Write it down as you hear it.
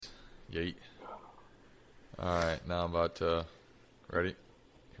Yeet. All right, now I'm about to... Ready?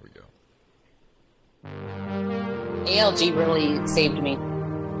 Here we go. ALG really saved me.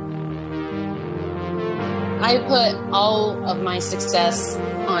 I put all of my success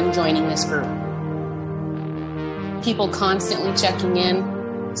on joining this group. People constantly checking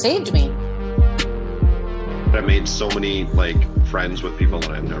in saved me. I made so many friends with people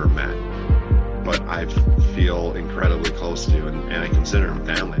that I've never met, but I feel incredibly close to, and I consider them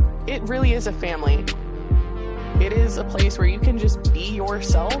family. It really is a family. It is a place where you can just be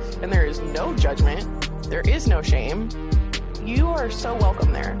yourself, and there is no judgment. There is no shame. You are so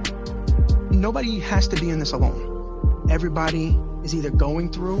welcome there. Nobody has to be in this alone. Everybody is either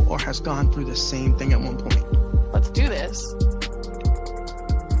going through or has gone through the same thing at one point. Let's do this.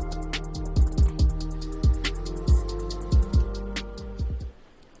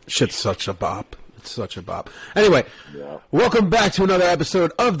 Shit's such a bop. It's such a bop. Anyway, Welcome back to another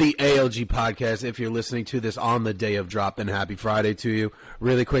episode of the ALG Podcast. If you're listening to this on the day of drop, then happy Friday to you.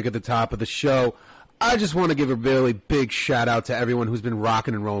 Really quick at the top of the show, I just want to give a really big shout out to everyone who's been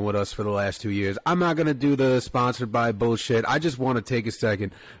rocking and rolling with us for the last 2 years. I'm not going to do the sponsored by bullshit. I just want to take a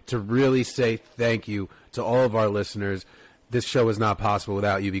second to really say thank you to all of our listeners. This show is not possible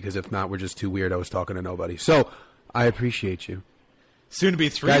without you, because if not, we're just two weirdos talking to nobody. So I appreciate you. Soon to be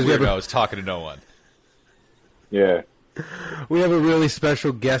three Guys, weirdos talking to no one. Yeah. We have a really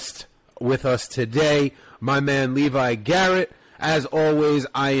special guest with us today, my man Levi Garrett. As always,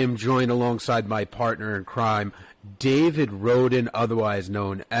 I am joined alongside my partner in crime, David Roden, otherwise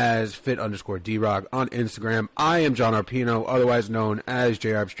known as Fit_D-Rock on Instagram. I am John Arpino, otherwise known as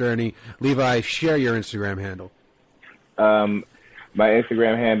J-Arp's Journey. Levi, share your Instagram handle. My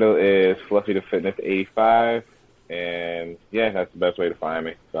Instagram handle is FluffyTheFitness85, and yeah, that's the best way to find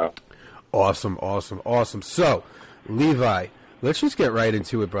me. So Awesome. So, Levi, let's just get right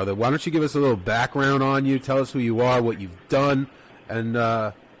into it, brother. Why don't you give us a little background on you? Tell us who you are, what you've done, and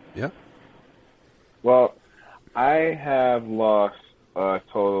yeah. Well, I have lost a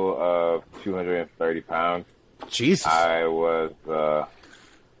total of 230 pounds. Jesus. I was a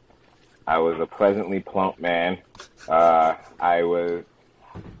pleasantly plump man. It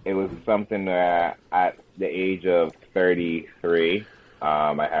was something that at the age of 33,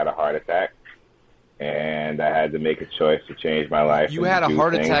 I had a heart attack, and I had to make a choice to change my life. You had a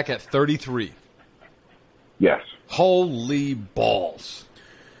heart attack at 33. Yes. Holy balls.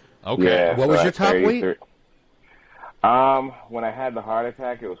 Okay. Yeah, What was your top weight? When I had the heart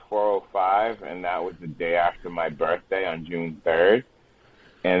attack, it was 405, and that was the day after my birthday on June 3rd.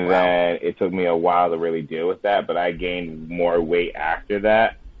 And then it took me a while to really deal with that, but I gained more weight after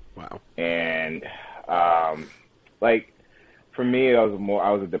that. Wow. And for me, I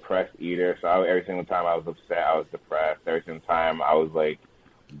was a depressed eater. So every single time I was upset, I was depressed. Every single time I was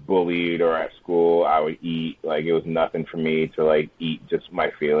bullied or at school, I would eat. It was nothing for me to eat just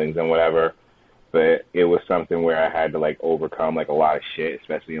my feelings and whatever. But it was something where I had to overcome a lot of shit,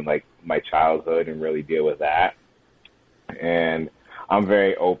 especially in my childhood, and really deal with that. And I'm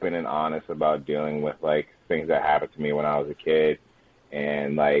very open and honest about dealing with things that happened to me when I was a kid,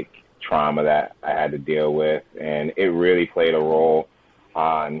 and trauma that I had to deal with, and it really played a role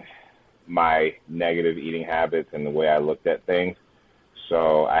on my negative eating habits and the way I looked at things.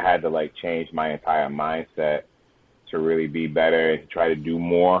 So I had to change my entire mindset to really be better and try to do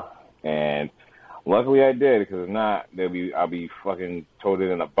more. And luckily I did, because if not, I'll be fucking toted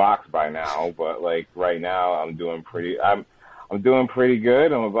in a box by now. But right now I'm doing pretty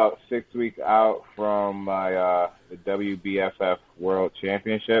good. I'm about 6 weeks out from my the WBFF World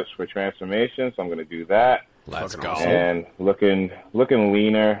Championships for transformation, so I'm going to do that. Let's go. And looking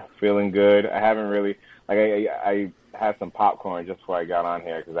leaner, feeling good. I haven't really I had some popcorn just before I got on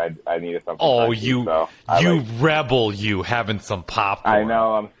here because I needed something. Oh, crunchy, you rebel! You having some popcorn? I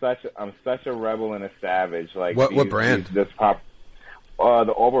know. I'm such a rebel and a savage. What brand? This pop.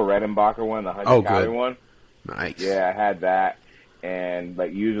 The Ober Redenbacher one, the 100 calorie one. Nice. Yeah, I had that. And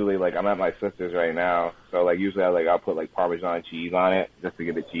usually I'm at my sister's right now, so usually I'll put Parmesan cheese on it just to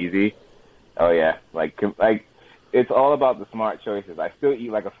get it cheesy. Oh yeah, it's all about the smart choices. I still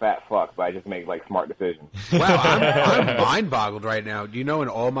eat like a fat fuck, but I just make smart decisions. Wow, I'm mind-boggled right now. Do you know, in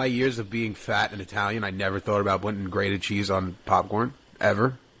all my years of being fat and Italian, I never thought about putting grated cheese on popcorn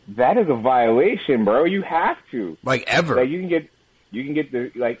ever. That is a violation, bro. You have to. Ever. You can get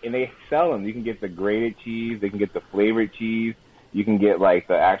the and they sell them. You can get the grated cheese. They can get the flavored cheese. You can get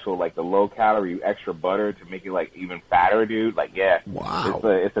the actual the low calorie extra butter to make it even fatter, dude. Yeah. Wow.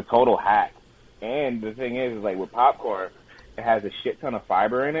 It's a total hack. And the thing is with popcorn, it has a shit ton of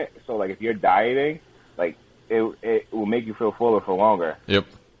fiber in it. So if you're dieting, it will make you feel fuller for longer. Yep.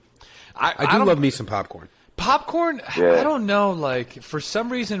 I do love me some popcorn. Popcorn, Yeah. I don't know. Like for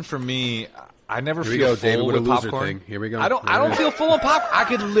some reason, for me, I never Here we feel go, full David, with with a loser popcorn. thing. Here we go. I don't feel full on popcorn. I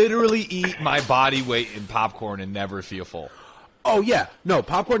could literally eat my body weight in popcorn and never feel full. Oh, yeah. No,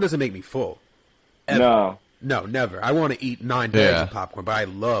 popcorn doesn't make me full. Ever. No, never. I want to eat 9 bags Yeah. of popcorn, but I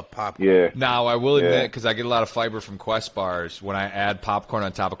love popcorn. Yeah. Now, I will Yeah. admit, because I get a lot of fiber from Quest bars, when I add popcorn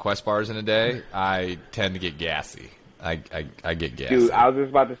on top of Quest bars in a day, I tend to get gassy. I get gassy. Dude, I was just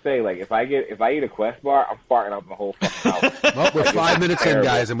about to say, like, if I eat a Quest bar, I'm farting out the whole fucking house. Well, we're 5 minutes in, terrible.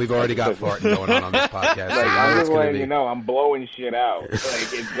 guys, and we've already got farting going on this podcast. Like, So I'm it's just gonna letting be... you know, I'm blowing shit out. Like,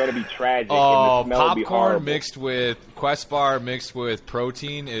 it's gonna be tragic. Oh, and the smell will be popcorn horrible. mixed with Quest bar mixed with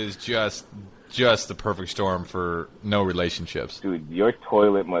protein is just the perfect storm for no relationships. Dude, your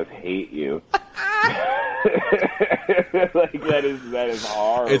toilet must hate you. Like that is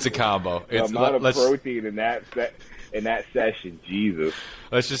horrible. It's a combo. The It's amount of let's protein in that session, Jesus.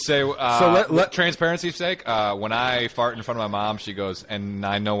 just say So let- transparency's sake. When I fart in front of my mom, she goes, "And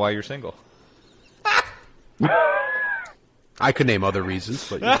I know why you're single." I could name other reasons,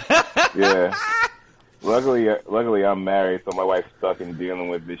 but Yeah. Luckily, I'm married, so my wife's stuck in dealing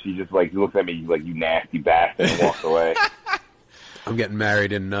with it. She just like looks at me like, "You nasty bastard," and walks away. I'm getting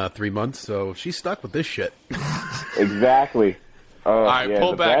married in 3 months, so she's stuck with this shit. Exactly. All right, yeah,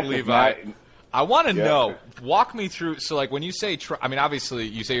 pull the back, best is Levi. not- I want to Yeah. know. Walk me through. So, like, when you say, I mean, obviously,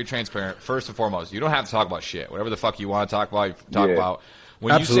 you say you're transparent. First and foremost, you don't have to talk about shit. Whatever the fuck you want to talk about, you talk Yeah. about.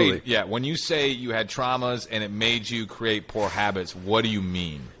 When Absolutely. you say, when you say you had traumas and it made you create poor habits, what do you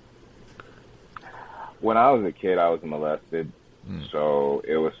mean? When I was a kid, I was molested, so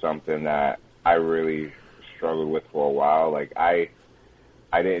it was something that I really struggled with for a while. Like I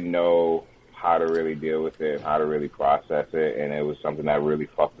didn't know how to really deal with it, how to really process it, and it was something that really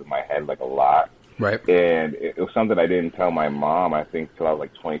fucked with my head like a lot. Right. And it was something I didn't tell my mom, I think, till I was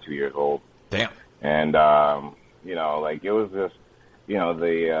like 22 years old. Damn. And you know, like it was just, you know,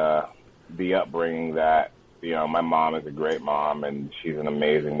 the upbringing that, you know, my mom is a great mom and she's an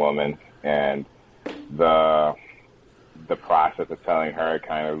amazing woman, and the process of telling her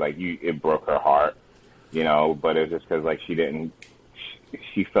kind of like it broke her heart, you know, but it was just because like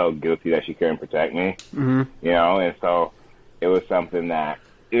she felt guilty that she couldn't protect me, you know, and so it was something that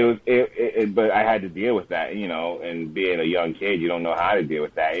but I had to deal with that, you know, and being a young kid, you don't know how to deal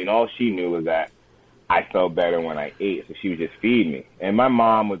with that. And all she knew was that I felt better when I ate, so she would just feed me. And my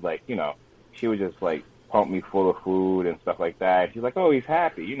mom was like, you know, she would just like pump me full of food and stuff like that. She's like, oh, he's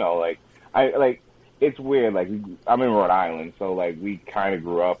happy, you know, it's weird. Like I'm in Rhode Island, so like we kind of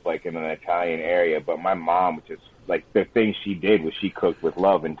grew up like in an Italian area, but my mom was just like the thing she did was she cooked with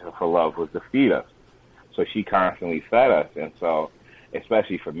love, and her love was to feed us. So she constantly fed us, and so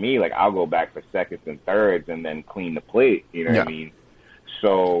especially for me, like I'll go back for seconds and thirds and then clean the plate. You know what I mean?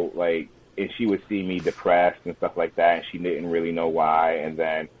 So like, and she would see me depressed and stuff like that, and she didn't really know why. And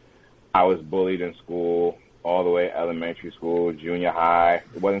then I was bullied in school, all the way elementary school, junior high.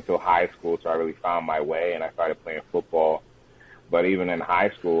 It wasn't until high school so I really found my way and I started playing football. But even in high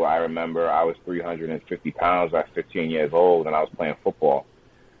school, I remember I was 350 pounds. I was 15 years old and I was playing football.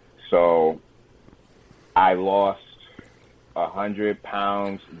 So I lost 100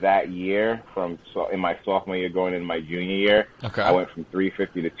 pounds that year in my sophomore year going into my junior year. Okay. I went from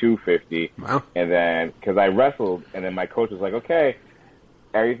 350 to 250. Wow. And then, because I wrestled, and then my coach was like, okay,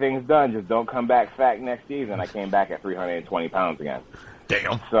 everything's done. Just don't come back fat next season. I came back at 320 pounds again.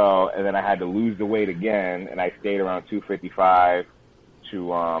 Damn. So, and then I had to lose the weight again, and I stayed around 255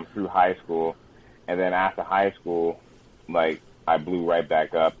 through high school. And then after high school, like, I blew right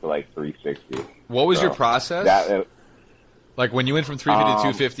back up to like 360. What was So your process? Like when you went from 350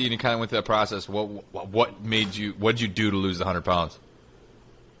 to 250 and you kind of went through that process, what made you? What did you do to lose the 100 pounds?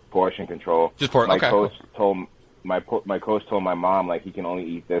 Portion control. Just portion. My Okay. coach told my coach told my mom like he can only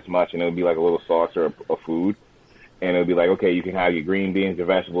eat this much, and it would be like a little saucer of food, and it would be like, okay, you can have your green beans, your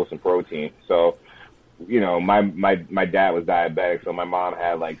vegetables, and protein. So, you know, my dad was diabetic, so my mom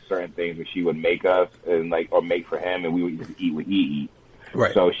had like certain things that she would make us and like or make for him, and we would just eat what he eat.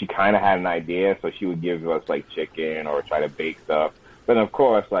 Right. So she kind of had an idea, so she would give us like chicken or try to bake stuff. But of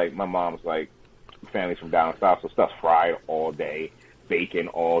course, like my mom's like family's from down south, so stuff's fried all day, bacon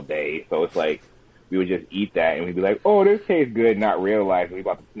all day. So it's like we would just eat that, and we'd be like, "Oh, this tastes good," not realizing we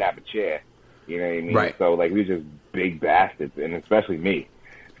about to snap a chair. You know what I mean? Right. So like we were just big bastards, and especially me.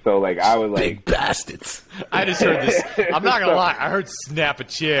 So like I was like, Big bastards. I just heard this. I'm not gonna lie. I heard "snap a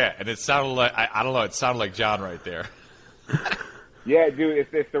chair" and it sounded like I don't know. It sounded like John right there. yeah, dude,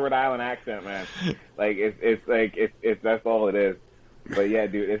 it's the Rhode Island accent, man. Like it's that's all it is. But yeah,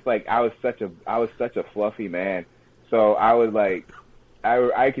 dude, it's like I was such a fluffy man. So I would like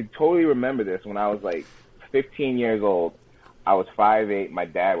I could totally remember this when I was like 15 years old. I was 5'8", my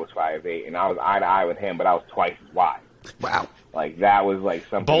dad was 5'8", and I was eye to eye with him, but I was twice as wide. Wow. Like, that was like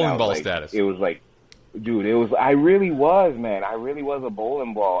something. Bowling ball like, status. It was like, dude, I really was, man. I really was a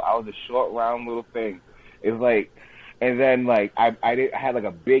bowling ball. I was a short, round little thing. It was like, and then like, I had like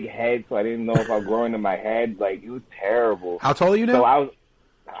a big head, so I didn't know if I was growing in my head. Like, it was terrible. How tall are you now? So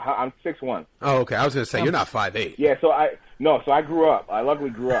I'm 6'1". Oh, okay. I was going to say, you're not 5'8". Yeah, so I grew up. I luckily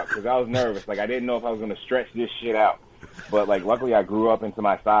grew up because I was nervous. Like, I didn't know if I was going to stretch this shit out. But, like, luckily I grew up into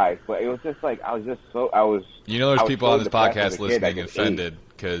my size. But it was just, like, You know there's people on this podcast listening and offended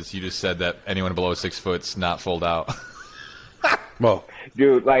because you just said that anyone below 6 foot's not full out. Well,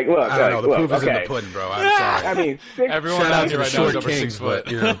 dude, like, look. I don't know. The look, proof is in okay. the pudding, bro. I'm sorry. I mean, Everyone Shout out out to here the right now is short over kings, 6 foot.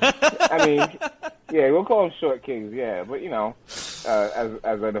 but, you know. I mean, yeah, we'll call them short kings, yeah. But, you know, as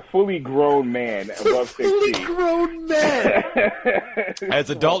a fully grown man above 6 Fully feet. grown man. As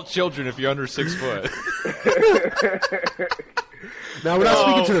adult children, if you're under 6 foot. Now, we're not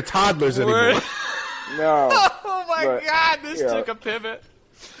speaking to the toddlers anymore. No. Oh, my But, God. This you know. took a pivot.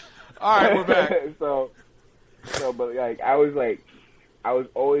 All right, we're back. so, but, like, I was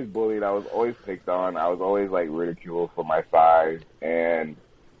always bullied. I was always picked on. I was always, like, ridiculed for my size. And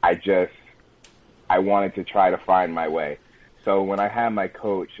I wanted to try to find my way. So when I had my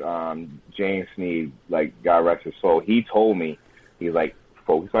coach, James Sneed, like, God rest his soul, he told me, he's like,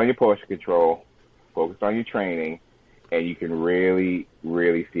 focus on your posture control, focus on your training, and you can really,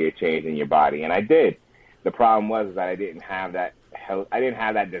 really see a change in your body. And I did. The problem was that I didn't have that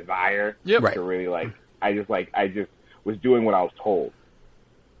desire Yep. to really, like, I just was doing what I was told.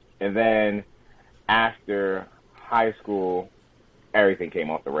 And then after high school, everything came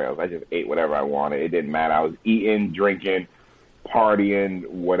off the rails. I just ate whatever I wanted. It didn't matter. I was eating, drinking, partying,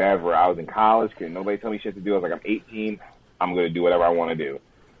 whatever. I was in college. Couldn't nobody tell me shit to do. I was like, I'm 18. I'm going to do whatever I want to do.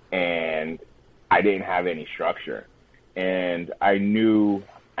 And I didn't have any structure. And I knew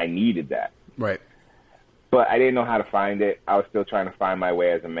I needed that. Right. But I didn't know how to find it. I was still trying to find my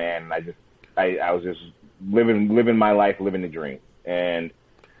way as a man. And I was just living my life, living the dream. And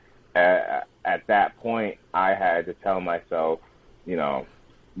at that point, I had to tell myself, you know,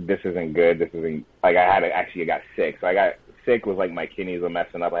 this isn't good. This isn't, like, I got sick. So I got sick was like my kidneys were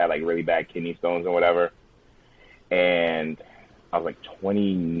messing up. I had like really bad kidney stones or whatever. And I was like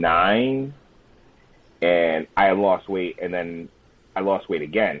 29 and I had lost weight, and then I lost weight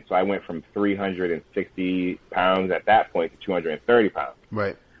again. So I went from 360 pounds at that point to 230 pounds.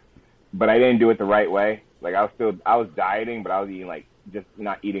 Right. But I didn't do it the right way. Like, I was dieting, but I was eating, like, just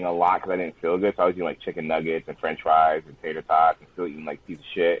not eating a lot because I didn't feel good. So I was eating, like, chicken nuggets and french fries and tater tots and still eating, like, piece of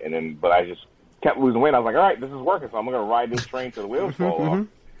shit. And then, but I just kept losing weight. I was like, all right, this is working, so I'm going to ride this train till the wheels fall off.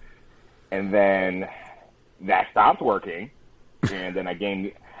 And then that stopped working. And then I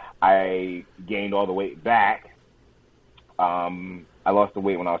gained all the weight back. I lost the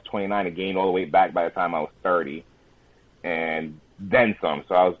weight when I was 29 and gained all the weight back by the time I was 30. And then some.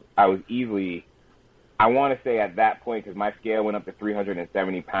 So I was easily, I want to say at that point, because my scale went up to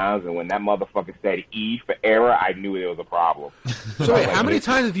 370 pounds, and when that motherfucker said E for error, I knew there was a problem. So wait, how many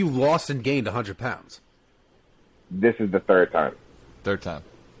times have you lost and gained 100 pounds? This is the third time. Third time.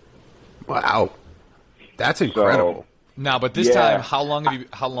 Wow. That's incredible. Now, but this time, how long,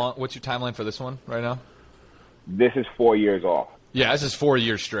 what's your timeline for this one right now? This is 4 years off. Yeah, this is 4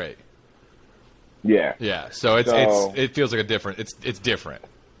 years straight. Yeah. Yeah, so it feels like it's different.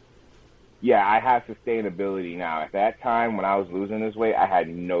 Yeah, I have sustainability now. At that time, when I was losing this weight, I had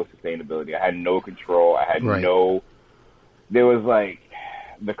no sustainability. I had no control. I had there was like,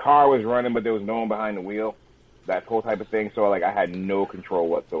 the car was running, but there was no one behind the wheel. That whole type of thing. So, like, I had no control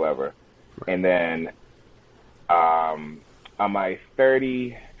whatsoever. And then, on my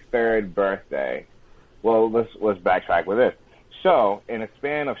 33rd birthday, well, let's backtrack with this. So, in a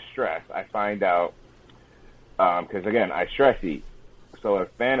span of stress, I find out, because, again, I stress eat. So, in a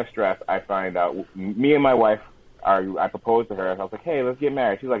span of stress, I find out, me and my wife, I proposed to her. I was like, hey, let's get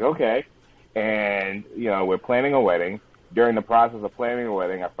married. She's like, okay. And, you know, we're planning a wedding. During the process of planning a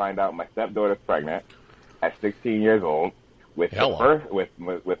wedding, I find out my stepdaughter's pregnant at 16 years old with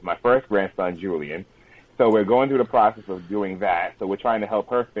my first grandson, Julian. So we're going through the process of doing that. So we're trying to help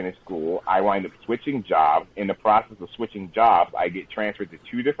her finish school. I wind up switching jobs. In the process of switching jobs, I get transferred to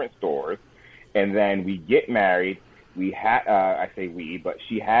 2 different stores. And then we get married. I say we, but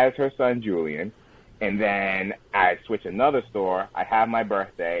she has her son, Julian. And then I switch another store. I have my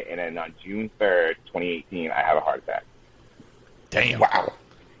birthday. And then on June 3rd, 2018, I have a heart attack. Damn. Wow.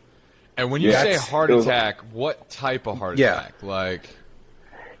 And when you say heart attack, what type of heart attack? Like,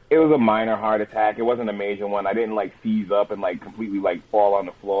 It was a minor heart attack. It wasn't a major one. I didn't like seize up and like completely like fall on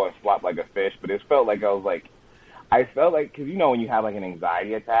the floor and flop like a fish, but it felt like I felt like, because you know when you have like an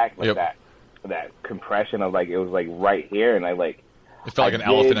anxiety attack, like that compression of like, it was like right here, and I like. It felt like an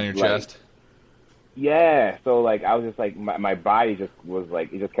elephant on your chest. Yeah, so like I was just like my body just was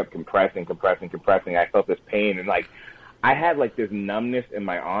like, it just kept compressing. I felt this pain, and like I had like this numbness in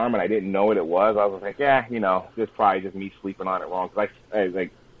my arm, and I didn't know what it was. I was like, yeah, you know, this is probably just me sleeping on it wrong. Cause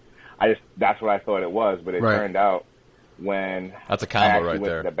that's what I thought it was, but it turned out when that's a combo right went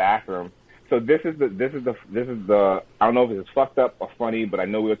there. To the bathroom. So this is the I don't know if it's fucked up or funny, but I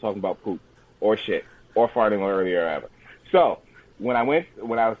know we were talking about poop or shit or farting earlier or ever. So when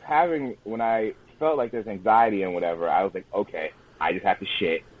I felt like this anxiety and whatever, I was like, okay, I just have to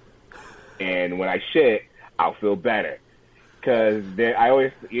shit, and when I shit, I'll feel better. Because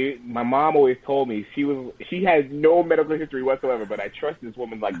my mom always told me, she has no medical history whatsoever, but I trust this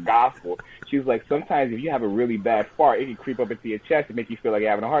woman like gospel. She was like, sometimes if you have a really bad fart, it can creep up into your chest and make you feel like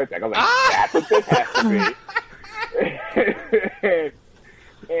you're having a heart attack. I was like, that's what this has to be.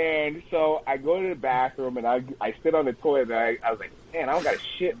 And so I go to the bathroom and I sit on the toilet, and I was like, man, I don't got to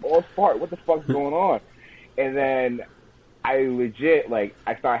shit or fart. What the fuck's going on? And then I legit, like,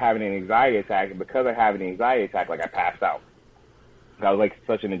 I start having an anxiety attack, and because I have an anxiety attack, like, I passed out. I was like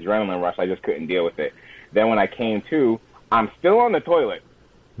such an adrenaline rush, I just couldn't deal with it. Then when I came to, I'm still on the toilet.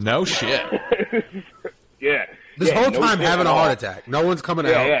 No shit. Yeah. This whole time having a heart attack. No one's coming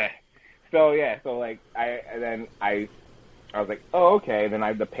out. Yeah. So like I was like, oh, okay. Then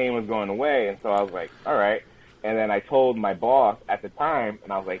the pain was going away, and so I was like, all right. And then I told my boss at the time,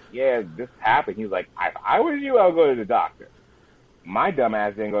 and I was like, yeah, this happened. He was like, if I was you, I would go to the doctor. My dumb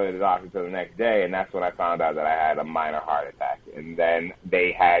ass didn't go to the doctor until the next day, and that's when I found out that I had a minor heart attack. And then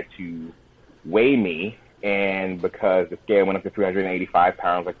they had to weigh me, and because the scale went up to 385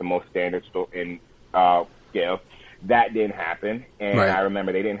 pounds, like the most standard scale, that didn't happen. And I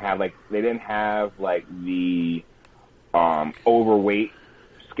remember they didn't have the overweight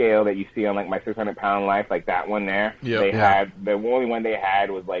scale that you see on like my 600-pound life, like that one there. Yep. Had the only one they had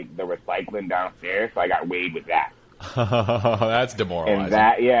was like the recycling downstairs, so I got weighed with that. That's demoralizing. And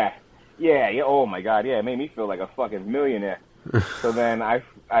that, yeah. Oh my God, yeah, it made me feel like a fucking millionaire. So then I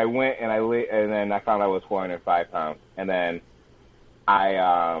went and and then I found out I was 405 pounds, and then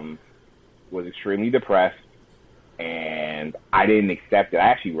I was extremely depressed, and I didn't accept it. I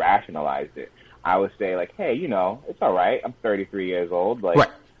actually rationalized it. I would say like, hey, you know, it's all right. I'm 33 years old, like. Right.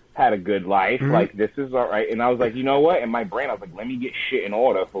 Had a good life, like this is all right. And I was like, you know what? In my brain, I was like, let me get shit in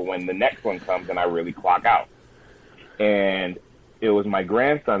order for when the next one comes and I really clock out. And it was my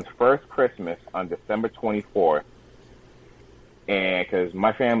grandson's first Christmas on December 24th. And because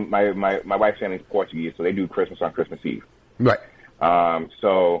my wife's family is Portuguese, so they do Christmas on Christmas Eve. Right.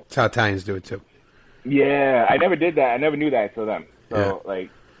 So that's how Italians do it too. Yeah, I never did that. I never knew that until then. So like,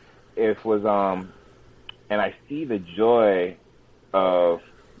 it was and I see the joy of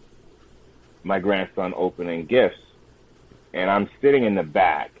my grandson opening gifts, and I'm sitting in the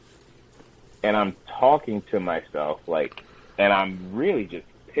back, and I'm talking to myself, like, and I'm really just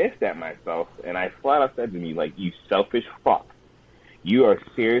pissed at myself, and I flat out said to me, like, you selfish fuck, you are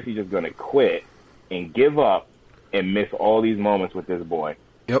seriously just going to quit and give up and miss all these moments with this boy,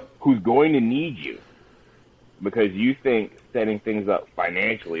 who's going to need you, because you think setting things up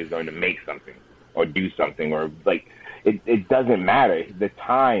financially is going to make something, or do something, or, like, it doesn't matter. The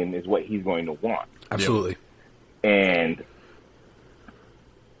time is what he's going to want. Absolutely. And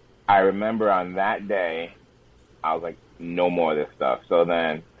I remember on that day, I was like, no more of this stuff. So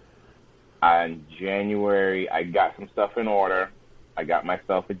then in January, I got some stuff in order. I got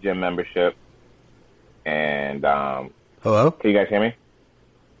myself a gym membership. And, hello? Can you guys hear me?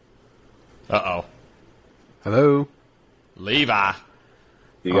 Uh-oh. Hello? Levi.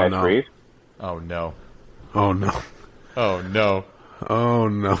 Do you guys freeze? Oh, no. Oh, no. Oh, no. Oh,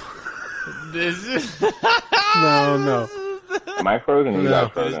 no. This is... No. Am I frozen? Or you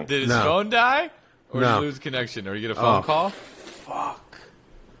guys frozen? Did his phone die? Or did he lose connection? Or you get a phone call? Fuck.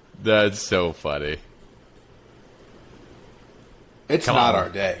 That's so funny. It's not our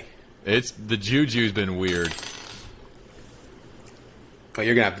day. The juju's been weird. Oh,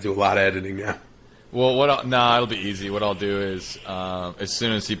 you're going to have to do a lot of editing now. Well, it'll be easy. What I'll do is, as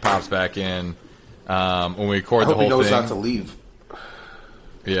soon as he pops back in, when we record the whole thing... he knows not to leave.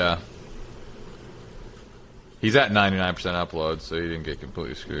 Yeah. He's at 99% upload, so he didn't get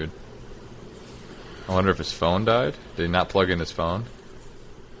completely screwed. I wonder if his phone died. Did he not plug in his phone?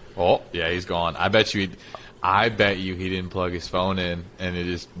 Oh, yeah, he's gone. I bet you he didn't plug his phone in, and it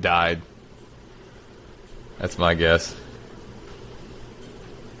just died. That's my guess.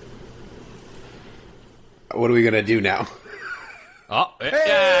 What are we gonna do now? Oh,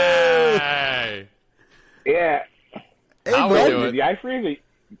 hey! Yeah. Hey, How we bud. doing? Did I freeze?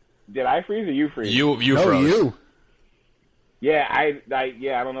 Did I freeze or you freeze? You No, froze. you. Yeah, I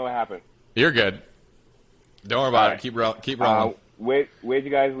don't know what happened. You're good. Don't worry about All it. Keep rolling. Where'd you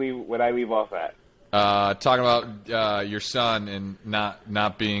guys leave? Where'd I leave off at? Talking about your son and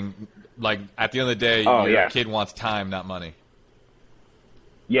not being like at the end of the day, Oh, your yeah. kid wants time, not money.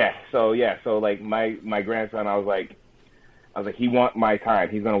 Yeah. So like my grandson, I was like, he want my time.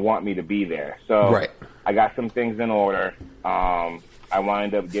 He's gonna want me to be there. So Right. I got some things in order. I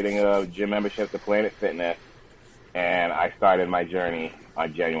wound up getting a gym membership to Planet Fitness, and I started my journey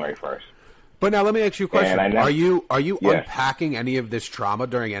on January 1st. But now let me ask you a question: And I know- Are you Yes. unpacking any of this trauma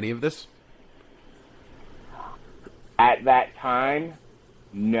during any of this? At that time,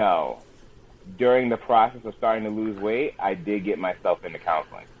 no. During the process of starting to lose weight, I did get myself into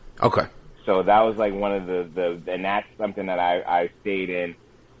counseling. Okay. So that was like one of and that's something that I stayed in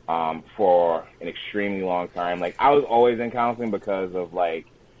for an extremely long time. Like I was always in counseling because of like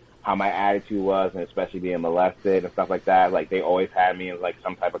how my attitude was, and especially being molested and stuff like that. Like they always had me in like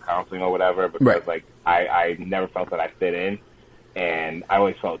some type of counseling or whatever because Right. like I never felt that I fit in, and I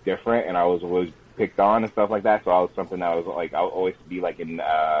always felt different, and I was always picked on and stuff like that. So I was something that was like I would always be like in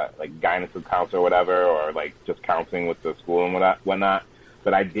like guidance with counselor or whatever, or like just counseling with the school and whatnot.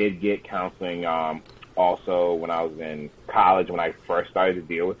 But I did get counseling also when I was in college when I first started to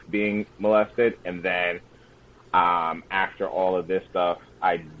deal with being molested, and then after all of this stuff,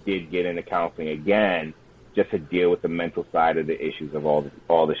 I did get into counseling again just to deal with the mental side of the issues of all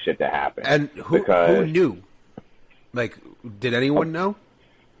the shit that happened. And who knew? Like, did anyone know?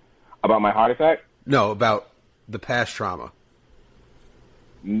 About my heart attack? No, about the past trauma.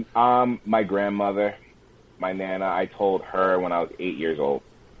 My grandmother, my Nana, I told her when I was 8 years old.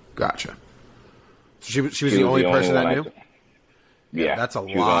 Gotcha. So she was the only person that knew? Yeah. That's a she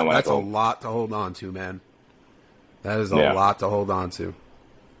was the only lot. one I That's a told. lot to hold on to, man. That is a Yeah. lot to hold on to.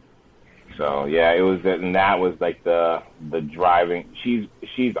 So yeah, it was, and that was like the driving.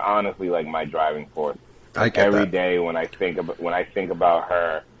 She's honestly like my driving force. I get Every that. day when I think about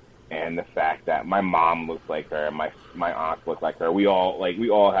her, and the fact that my mom looks like her, and my aunt looks like her. We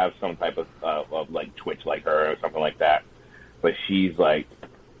all have some type of like twitch like her or something like that. But she's like,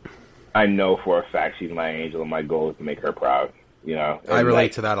 I know for a fact she's my angel, and my goal is to make her proud. You know, I And, relate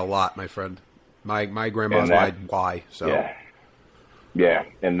like, to that a lot, my friend. My grandma's And my that- why. So yeah,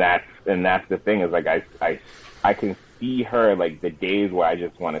 and that's the thing is like I can see her like the days where I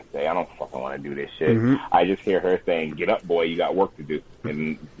just want to say I don't fucking want to do this shit. Mm-hmm. I just hear her saying, "Get up, boy, you got work to do,"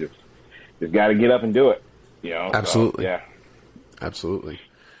 and just got to get up and do it. You know, Absolutely. So, yeah. absolutely.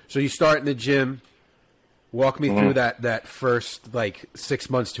 So you start in the gym. Walk me through that first like 6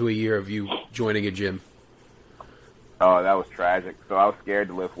 months to a year of you joining a gym. Oh, that was tragic. So I was scared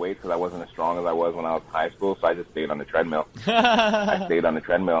to lift weights because I wasn't as strong as I was when I was in high school. So I just stayed on the treadmill. I stayed on the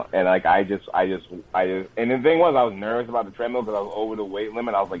treadmill, and like I just, and the thing was, I was nervous about the treadmill because I was over the weight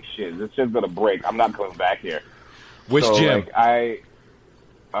limit. I was like, shit, this shit's gonna break. I'm not coming back here. Which So, gym? like,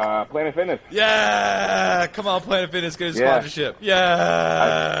 Planet Fitness. Yeah, come on, Planet Fitness, get a Yeah. sponsorship.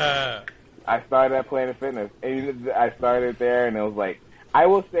 Yeah. I started at Planet Fitness, and I started there, and it was like, I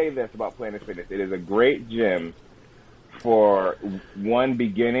will say this about Planet Fitness: it is a great gym for one,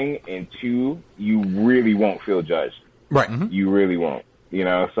 beginning, and two, you really won't feel judged. Right. You really won't. You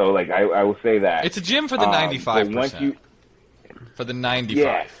know, so like I will say that It's a gym for the but 95%. once you, For the 95.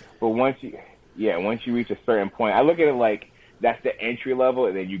 yeah, but once you reach a certain point, I look at it like that's the entry level,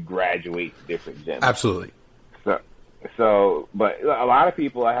 and then you graduate to different gyms. Absolutely. So, but a lot of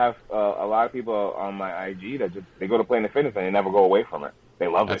people, I have a lot of people on my IG that just they go to Planet Fitness and they never go away from it. They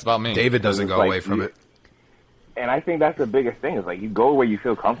love That's it. about me. David doesn't It's go like away from it. And I think that's the biggest thing is like you go where you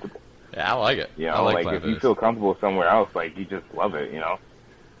feel comfortable. Yeah, I like it. You know, I like like Planet if you Fitness. feel comfortable somewhere else, like you just love it, you know.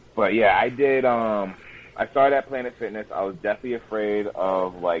 But yeah, I did. I started at Planet Fitness. I was definitely afraid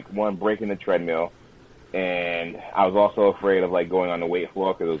of like one breaking the treadmill, and I was also afraid of like going on the weight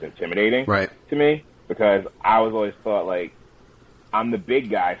floor because it was intimidating Right. to me because I was always thought like I'm the big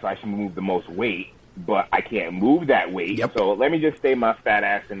guy, so I should move the most weight, but I can't move that weight. Yep. So let me just stay my fat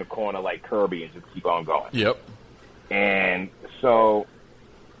ass in the corner like Kirby and just keep on going. Yep. And so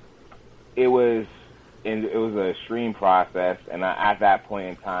it was an extreme process. And at that point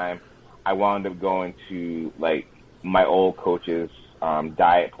in time, I wound up going to like my old coach's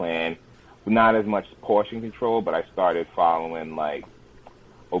diet plan. Not as much portion control, but I started following like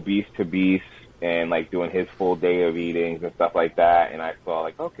Obese to Beast and like doing his full day of eatings and stuff like that. And I thought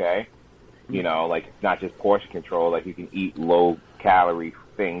like, okay, you know, like it's not just portion control. Like you can eat low calorie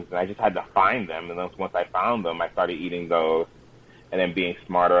things, and I just had to find them. And then once I found them, I started eating those, and then being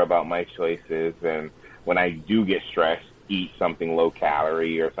smarter about my choices. And when I do get stressed, eat something low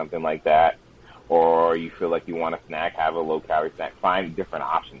calorie or something like that. Or you feel like you want a snack, have a low calorie snack. Find different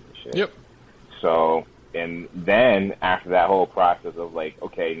options and shit. Yep. So, and then after that whole process of like,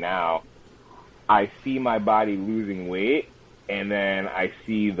 okay, now I see my body losing weight, and then I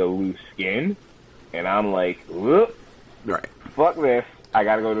see the loose skin, and I'm like, whoop, Right. fuck this, I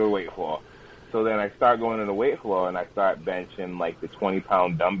gotta go to the weight floor. So then I start going to the weight floor, and I start benching like the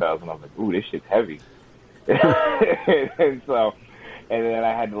 20-pound dumbbells, and I was like, ooh, this shit's heavy. and then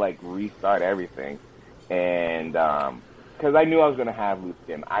I had to like restart everything, and because I knew I was gonna have loose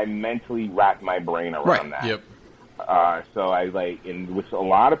skin, I mentally wrapped my brain around that. Yep. So I like, and with a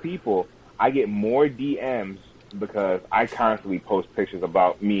lot of people, I get more DMs because I constantly post pictures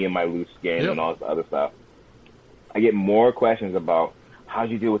about me and my loose skin and all this other stuff. I get more questions about, how'd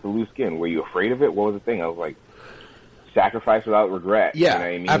you deal with the loose skin? Were you afraid of it? What was the thing? I was like, sacrifice without regret. Yeah, you know what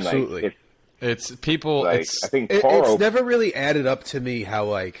I mean? absolutely. Like, It's people. like, It's I think It's never really added up to me how,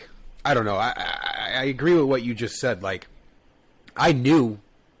 like, I don't know. I agree with what you just said. Like, I knew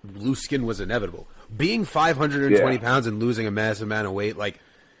loose skin was inevitable. Being 520 pounds and losing a massive amount of weight, like,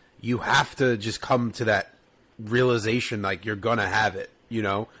 you have to just come to that realization, like, you're going to have it, you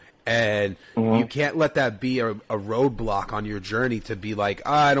know? And you can't let that be a roadblock on your journey to be like,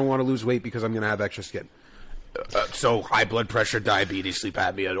 I don't want to lose weight because I'm going to have extra skin. So high blood pressure, diabetes, sleep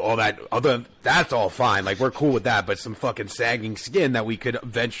apnea, all that that's all fine. Like, we're cool with that, but some fucking sagging skin that we could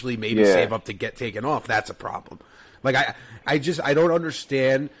eventually maybe save up to get taken off, that's a problem. Like, I don't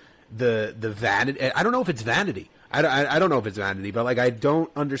understand the vanity. I don't know if it's vanity. I don't know if it's vanity, but like, I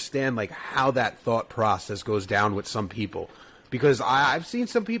don't understand like how that thought process goes down with some people, because I've seen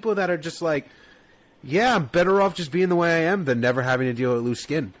some people that are just like, yeah, I'm better off just being the way I am than never having to deal with loose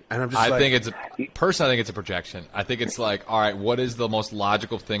skin. And I'm just I think it's a projection. I think it's like, all right, what is the most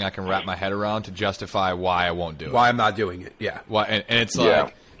logical thing I can wrap my head around to justify why I won't do it? Why I'm not doing it, yeah. Why, and it's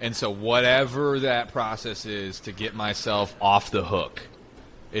like, and so whatever that process is to get myself off the hook,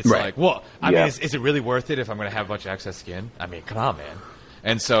 it's like, well, I mean, is it really worth it if I'm going to have a bunch of excess skin? I mean, come on, man.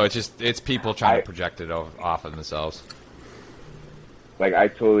 And so it's people trying to project it off of themselves. Like, I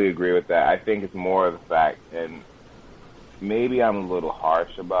totally agree with that. I think it's more of the fact, and maybe I'm a little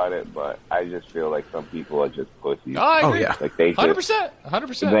harsh about it, but I just feel like some people are just pussies. Oh, I agree. yeah. Like, they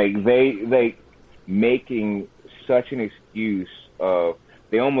 100%. Like, they making such an excuse of,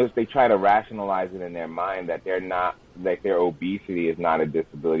 they try to rationalize it in their mind that they're not, like, their obesity is not a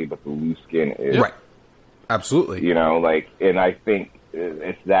disability, but the loose skin is. Right. Absolutely. You know, like, and I think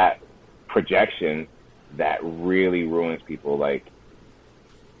it's that projection that really ruins people. Like,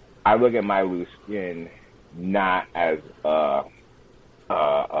 I look at my loose skin not as a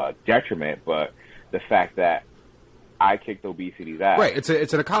detriment, but the fact that I kicked obesity's ass. Right,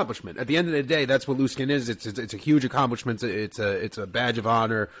 it's an accomplishment. At the end of the day, that's what loose skin is. It's a huge accomplishment. It's a badge of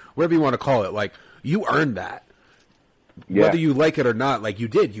honor, whatever you want to call it. Like, you earned that, whether you like it or not. Like, you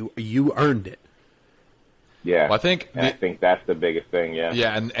did. You earned it. Yeah, well, I think that's the biggest thing. Yeah,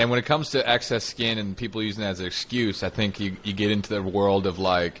 yeah, and when it comes to excess skin and people using that as an excuse, I think you get into the world of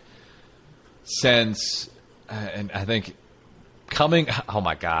like sense, and I think coming. Oh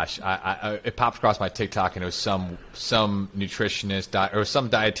my gosh, it popped across my TikTok and it was some nutritionist or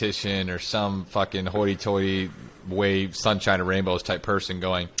some dietitian or some fucking hoity-toity wave sunshine and rainbows type person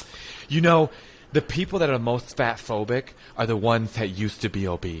going, you know, the people that are most fat phobic are the ones that used to be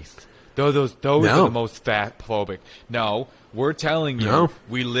obese. Those are the most fat phobic. No, we're telling you,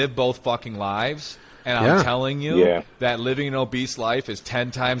 we live both fucking lives, and I'm telling you that living an obese life is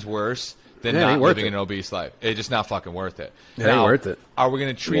 10 times worse than not living an obese life. It's just not fucking worth it. It ain't worth it. Are we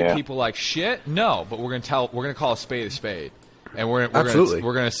going to treat people like shit? No, but we're going to call a spade, and we're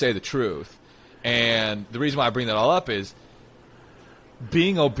going to say the truth. And the reason why I bring that all up is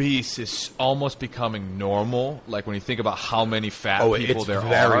being obese is almost becoming normal. Like when you think about how many fat people there are. It's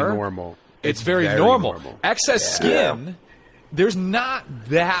very normal. It's very normal. Excess skin, there's not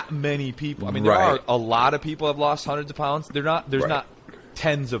that many people. I mean, there are a lot of people have lost hundreds of pounds. There's not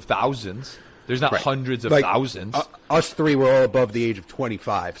tens of thousands. There's not hundreds of thousands. Us three were all above the age of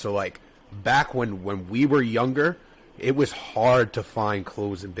 25. So, like, back when we were younger, it was hard to find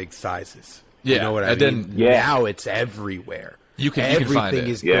clothes in big sizes. Yeah, you know what I mean? Now it's everywhere. Everything find it.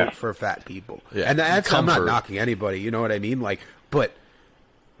 is built for fat people. Yeah. And that's, I'm not knocking anybody, you know what I mean? Like, but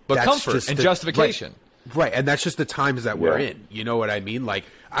comfort and justification. Right, and that's just the times that we're in. You know what I mean? Like,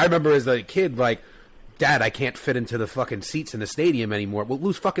 I remember as a kid, like, Dad, I can't fit into the fucking seats in the stadium anymore. Well,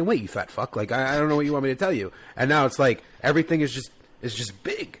 lose fucking weight, you fat fuck. Like, I don't know what you want me to tell you. And now it's like, everything is just is just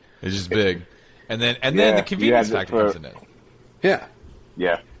big. It's just big. And then Yeah, the convenience you had factor this comes in it. Yeah.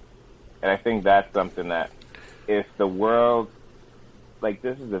 Yeah. And I think that's something that if the world, like,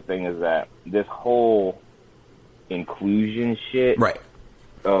 this is the thing, is that this whole inclusion shit Right.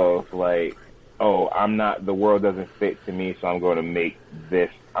 of, like, oh, the world doesn't fit to me, so I'm going to make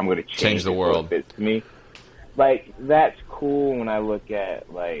this, I'm going to Change the it so world. it fits to me. Like, that's cool when I look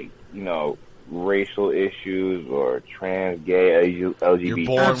at, like, you know, racial issues or trans, gay, LGBT. You're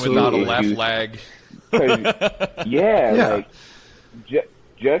born Absolutely. without a left issues. leg. 'Cause, yeah, Yeah. like,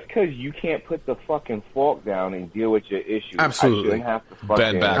 just because you can't put the fucking fork down and deal with your issues, Absolutely. I shouldn't have to fucking,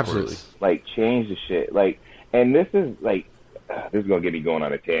 Bend backwards. Absolutely. like, change the shit. Like, and this is, like, this is going to get me going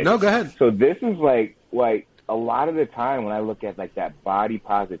on a tangent. No, go ahead. So this is, like, a lot of the time when I look at, like, that body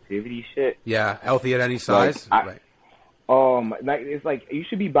positivity shit, Yeah, healthy at any size. I- right. like, it's like, you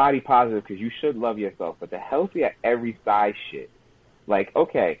should be body positive because you should love yourself, but the healthy at every size shit, like,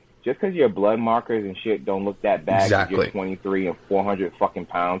 okay, just because your blood markers and shit don't look that bad, 'cause Exactly. you're 23 and 400 fucking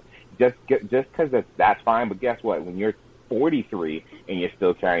pounds, just because that's fine. But guess what? When you're 43 and you're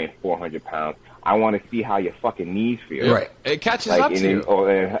still carrying 400 pounds, I want to see how your fucking knees feel. Right. It catches Like, up and to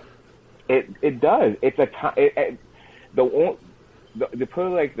you. then, it does. It's a time. To put it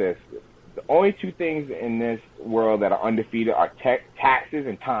like this, the only two things in this world that are undefeated are taxes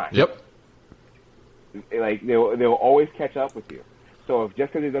and time. Yep. Like they'll always catch up with you. So if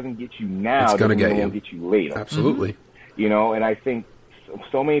just because it doesn't get you now, It's gonna doesn't get mean it you. won't get you later. Absolutely. You know, and I think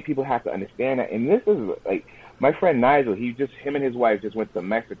so many people have to understand that. And this is like my friend Nigel. Him and his wife just went to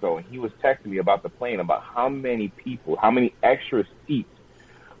Mexico, and he was texting me about the plane, about how many extra seats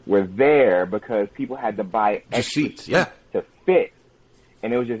were there because people had to buy Just extra seats, yeah. to fit,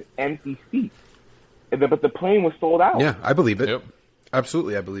 and it was just empty seats. But the plane was sold out. Yeah, I believe it. Yep.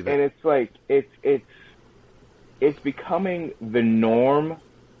 Absolutely, I believe it. And it's like it's becoming the norm.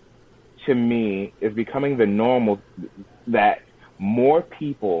 To me, it's becoming the normal that more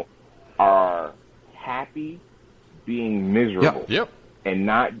people are happy being miserable, Yep.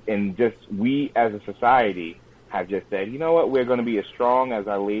 and just we as a society have just said, you know what, we're going to be as strong as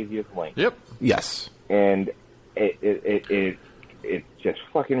our laziest link, Yep. Yes. and it's just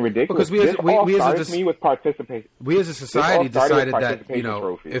fucking ridiculous. Because we as started to me with participation. We as a society This all started decided with that, you participation know,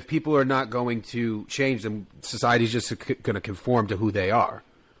 trophies. if people are not going to change them, society's just going to conform to who they are.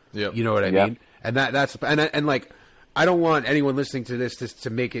 Yep. You know what I Yeah. mean? And that's like, I don't want anyone listening to this to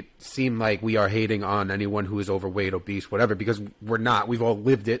make it seem like we are hating on anyone who is overweight, obese, whatever, because we're not. We've all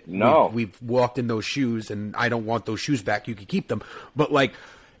lived it. No. We've walked in those shoes, and I don't want those shoes back. You can keep them. But, like,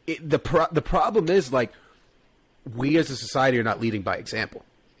 the problem is, like, we as a society are not leading by example.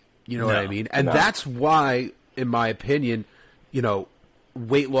 You know what I mean? And that's why, in my opinion, you know,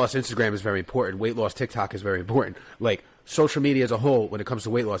 weight loss Instagram is very important. Weight loss TikTok is very important. Like, social media as a whole, when it comes to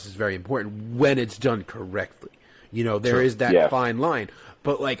weight loss, is very important when it's done correctly. You know, there is that fine line.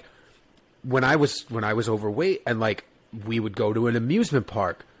 But, like, when I was overweight and, like, we would go to an amusement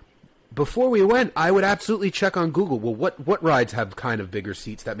park, before we went, I would absolutely check on Google. Well, what rides have kind of bigger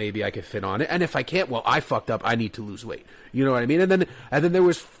seats that maybe I could fit on it? And if I can't, well, I fucked up. I need to lose weight. You know what I mean? And then there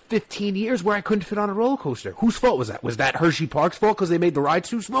was 15 years where I couldn't fit on a roller coaster. Whose fault was that? Was that Hershey Park's fault because they made the rides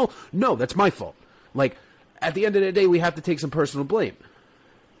too small? No, that's my fault. Like, at the end of the day, we have to take some personal blame.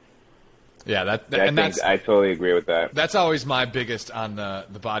 Yeah, I totally agree with that. That's always my biggest on the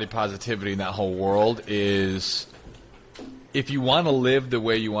body positivity in that whole world is if you want to live the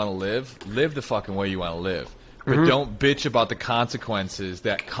way you want to live the fucking way you want to live. But don't bitch about the consequences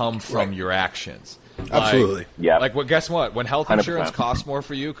that come from your actions. Absolutely. Yeah. Like, well, guess what? When health 100%. insurance costs more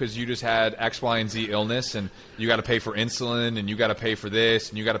for you because you just had X, Y, and Z illness, and you got to pay for insulin, and you got to pay for this,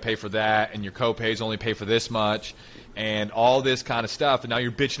 and you got to pay for that, and your co-pays only pay for this much, and all this kind of stuff, and now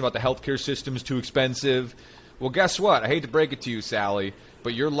you're bitching about the healthcare system is too expensive. Well, guess what? I hate to break it to you, Sally,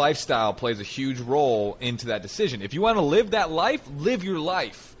 but your lifestyle plays a huge role into that decision. If you want to live that life, live your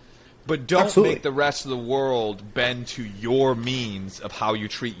life. But don't Absolutely. make the rest of the world bend to your means of how you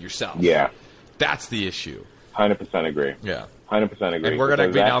treat yourself. Yeah, That's the issue. 100% agree. Yeah. 100% agree. And we're going to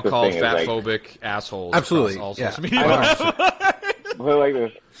Because be now that's the called thing, is, like, fat-phobic assholes. Absolutely. across all Yeah. social media. 100%. Put it like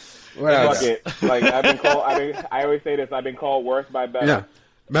this. Well, Fuck it. Like, I always say this, I've been called worse by better. yeah.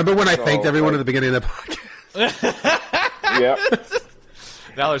 Remember when I So, thanked everyone like- at the beginning of the podcast? Yep.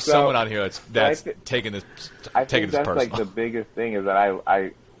 Now there's So, someone on here that's taking this I taking think this that's personal. like the biggest thing is that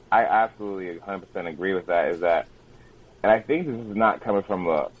I absolutely 100% agree with that. Is that, and I think this is not coming from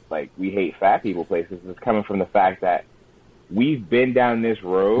a like we hate fat people place. This is coming from the fact that we've been down this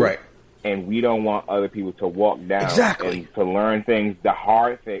road, Right. and we don't want other people to walk down Exactly. and to learn things the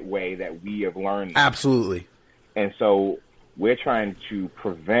hard way that we have learned. Absolutely. And so we're trying to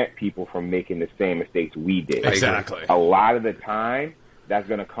prevent people from making the same mistakes we did. Exactly. A lot of the time, that's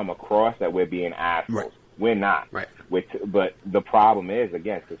going to come across that we're being assholes. Right. We're not. Right. But the problem is,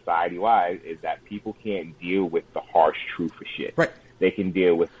 again, society-wise, is that people can't deal with the harsh truth of shit. Right. They can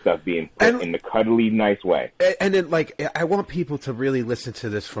deal with stuff being put in the cuddly, nice way. And then, like, I want people to really listen to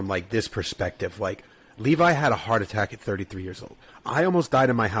this from, like, this perspective. Like, Levi had a heart attack at 33 years old. I almost died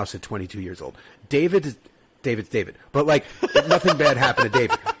in my house at 22 years old. David's David. But, like, nothing bad happened to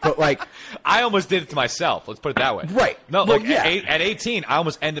David. But, like... I almost did it to myself. Let's put it that way. Right. No, Well, like, yeah. at 18, I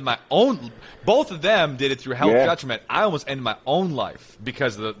almost ended my own... Both of them did it through health judgment. I almost ended my own life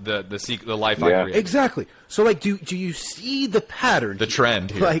because of the life I created. Exactly. So, like, do you see the pattern? The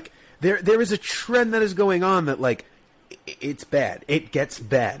trend here. Like, there is a trend that is going on that, like, it's bad. It gets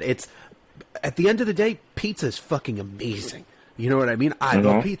bad. It's... At the end of the day, pizza is fucking amazing. You know what I mean? I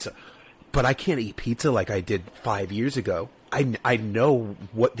love pizza. But I can't eat pizza like I did 5 years ago. I know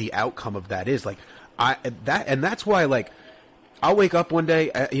what the outcome of that is. Like, that's why, like, I'll wake up one day,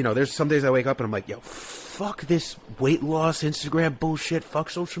 there's some days I wake up and I'm like, yo, fuck this weight loss Instagram bullshit, fuck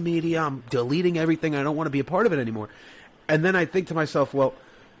social media, I'm deleting everything, I don't want to be a part of it anymore. And then I think to myself, well,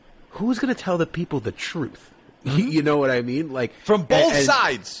 who's going to tell the people the truth? You know what I mean? Like, From both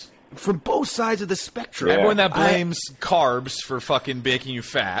sides. From both sides of the spectrum. Everyone that blames carbs for fucking making you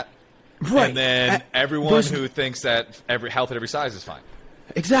fat. Right. And then everyone who thinks that health at every size is fine.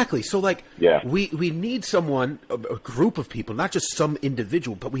 Exactly. So, like, we need someone, a group of people, not just some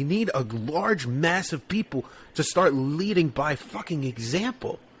individual, but we need a large mass of people to start leading by fucking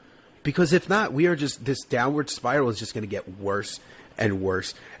example. Because if not, we are just, this downward spiral is just going to get worse and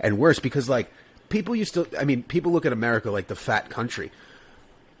worse and worse. Because, like, people look at America like the fat country.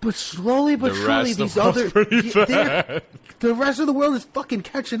 But slowly but surely, these other... the rest of the world is fucking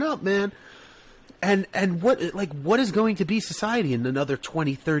catching up, man. And what is going to be society in another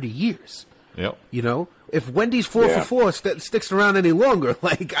 20, 30 years? Yep. You know? If Wendy's 4 for 4 sticks around any longer,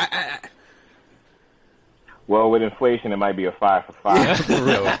 like... Well, with inflation, it might be a 5 for 5. For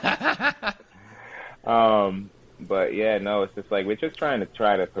real. But, yeah, no, it's just like we're just trying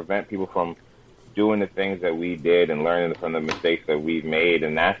to prevent people from doing the things that we did and learning from the mistakes that we've made,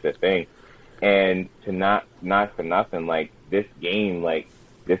 and that's the thing. And to not for nothing, like, this game, like,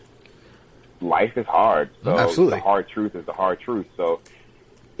 this life is hard. So Absolutely. The hard truth is the hard truth. So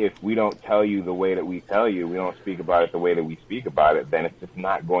if we don't tell you the way that we tell you, we don't speak about it the way that we speak about it, then it's just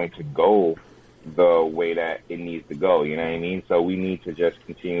not going to go the way that it needs to go. You know what I mean? So we need to just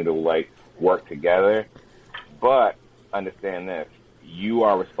continue to, like, work together. But understand this. You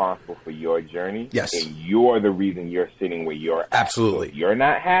are responsible for your journey. Yes. And you're the reason you're sitting where you're at. Absolutely. So if you're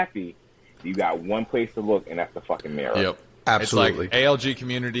not happy, you got one place to look, and that's the fucking mirror. Yep. Absolutely. It's like ALG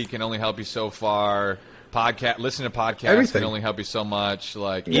community can only help you so far. Listen to podcasts Everything can only help you so much.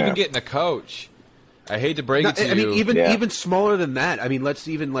 Like, even getting a coach. I hate to break it to you. I mean, even smaller than that. I mean, let's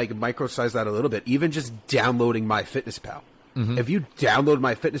even, like, micro-size that a little bit. Even just downloading MyFitnessPal. Mm-hmm. If you download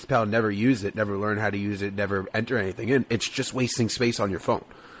MyFitnessPal and never use it, never learn how to use it, never enter anything in, it's just wasting space on your phone.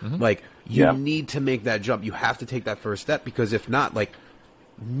 Mm-hmm. Like, you need to make that jump. You have to take that first step, because if not, like,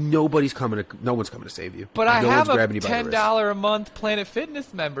 no one's coming to save you. But I have a grabbing you by the wrist. $10 a month Planet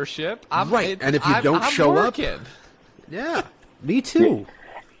Fitness membership. And if you don't show up, yeah, me too.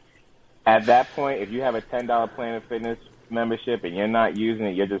 At that point, if you have a $10 Planet Fitness membership and you're not using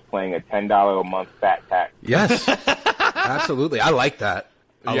it, you're just playing a $10 a month fat tax. Yes, absolutely. I like that.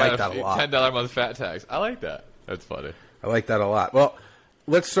 I like that a lot. $10 a month fat tax. I like that. That's funny. I like that a lot. Well,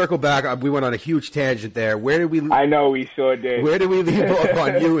 let's circle back. We went on a huge tangent there. Where did we? I know we sure did. Where did we leave off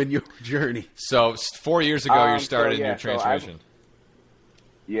on you and your journey? So 4 years ago, you started your transformation.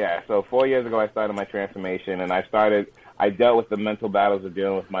 So 4 years ago, I started my transformation, and I dealt with the mental battles of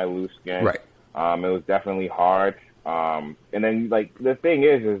dealing with my loose skin. Right. It was definitely hard. And then, like, the thing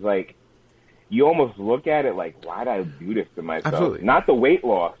is like, you almost look at it like, why did I do this to myself? Absolutely. Not the weight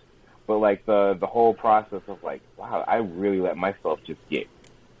loss, but, like, the whole process of, like, wow, I really let myself just get,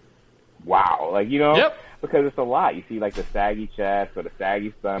 like, you know? Yep. Because it's a lot. You see, like, the saggy chest or the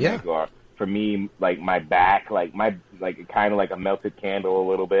saggy stomach, or for me, like, my back, kind of like a melted candle a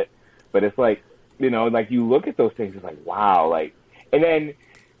little bit. But it's like, you know, like, you look at those things, it's like, wow, like, and then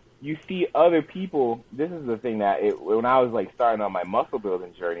you see other people. This is the thing that when I was, like, starting on my muscle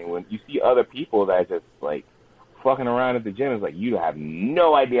building journey, when you see other people that just, like, fucking around at the gym, it's like, you have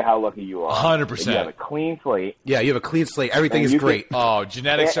no idea how lucky you are. 100%. You have a clean slate. Yeah, you have a clean slate. Everything is great.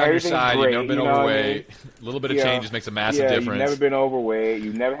 Genetics on your side. Great, you've never been overweight. A little bit of changes makes a massive difference. You've never been overweight.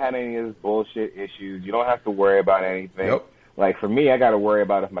 You've never had any of this bullshit issues. You don't have to worry about anything. Yep. Like for me, I got to worry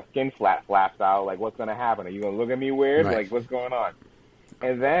about if my skin flaps out. Like, what's gonna happen? Are you gonna look at me weird? Right. Like, what's going on?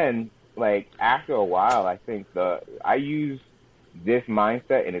 And then, like after a while, I think I use this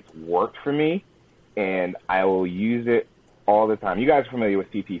mindset, and it's worked for me, and I will use it all the time. You guys are familiar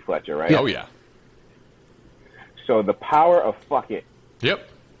with C.T. Fletcher, right? Oh yeah. So the power of fuck it. Yep.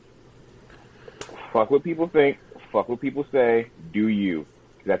 Fuck what people think. Fuck what people say. Do you?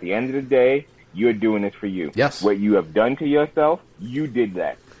 Because at the end of the day, you're doing this for you. Yes. What you have done to yourself, you did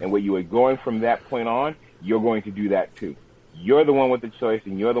that. And what you are going from that point on, you're going to do that too. You're the one with the choice,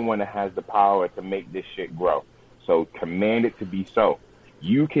 and you're the one that has the power to make this shit grow. So command it to be so.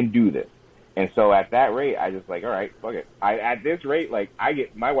 You can do this. And so at that rate, I just like, all right, fuck it. At this rate, like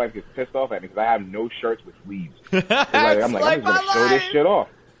my wife gets pissed off at me because I have no shirts with sleeves. I'm just going to show this shit off.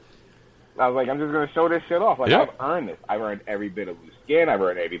 I was like, I'm just going to show this shit off. Like, Yep. I've earned this. I've earned every bit of loose skin. I've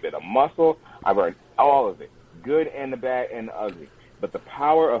earned every bit of muscle. I've earned all of it. Good and the bad and the ugly. But the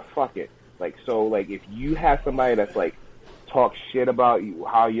power of fuck it. Like, so, like, if you have somebody that's, like, talk shit about you,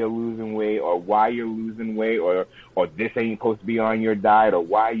 how you're losing weight or why you're losing weight or this ain't supposed to be on your diet or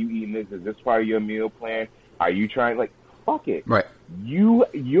why are you eating this? Is this part of your meal plan? Are you trying, like, fuck it. Right.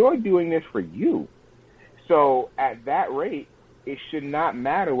 You're doing this for you. So at that rate, it should not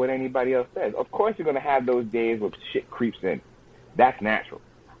matter what anybody else says. Of course, you're going to have those days where shit creeps in. That's natural.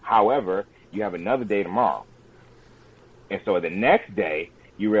 However, you have another day tomorrow. And so the next day,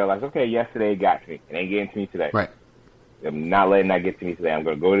 you realize, okay, yesterday it got to me. It ain't getting to me today. Right. I'm not letting that get to me today. I'm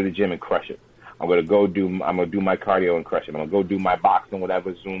going to go to the gym and crush it. I'm going to do my cardio and crush it. I'm going to go do my boxing,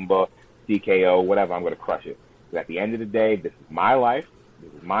 whatever, Zumba, CKO, whatever. I'm going to crush it. Because at the end of the day, this is my life.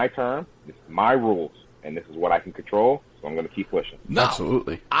 This is my term. This is my rules. And this is what I can control. So I'm going to keep pushing. No,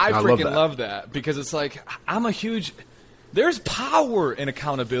 Absolutely. I love freaking that. love that because it's like there's power in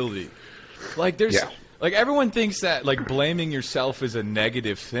accountability. Like like everyone thinks that like blaming yourself is a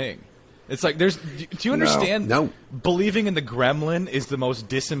negative thing. It's like do you understand? No. Believing in the gremlin is the most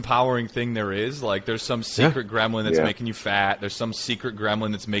disempowering thing there is. Like there's some secret gremlin that's making you fat. There's some secret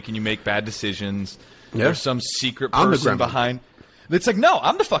gremlin that's making you make bad decisions. Yeah. There's some secret I'm the person gremlin. behind. It's like, no,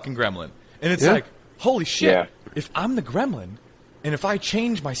 I'm the fucking gremlin. And it's like, holy shit. Yeah. If I'm the gremlin, and if I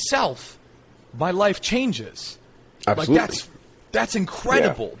change myself, my life changes. Absolutely. Like that's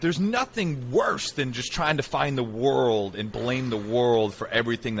incredible. There's nothing worse than just trying to find the world and blame the world for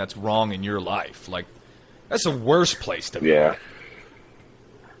everything that's wrong in your life. Like that's the worst place to be. Yeah.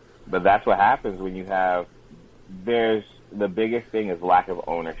 But that's what happens when you have the biggest thing is lack of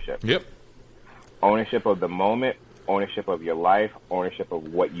ownership. Yep. Ownership of the moment, ownership of your life, ownership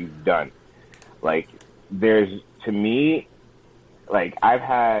of what you've done. Like, to me, like, I've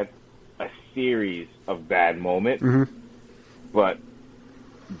had a series of bad moments, but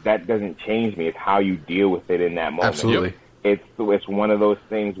that doesn't change me. It's how you deal with it in that moment. Absolutely. Yep. It's one of those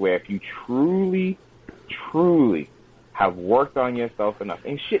things where if you truly, truly have worked on yourself enough,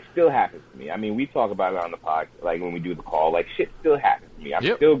 and shit still happens to me. I mean, we talk about it on the pod, like when we do the call, like shit still happens to me. I'm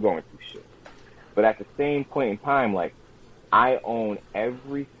still going through shit. But at the same point in time, like, I own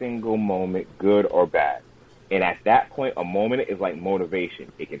every single moment, good or bad. And at that point, a moment is like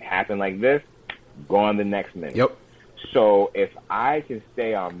motivation. It can happen like this, go on the next minute. Yep. So if I can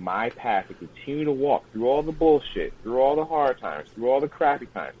stay on my path and continue to walk through all the bullshit, through all the hard times, through all the crappy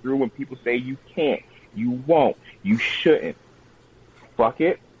times, through when people say you can't, you won't, you shouldn't, fuck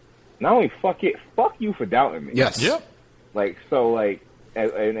it. Not only fuck it, fuck you for doubting me. Yes. Yep. Like, so, like,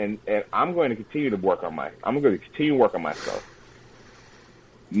 and I'm going to continue to work on myself.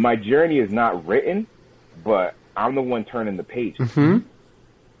 My journey is not written, but I'm the one turning the pages.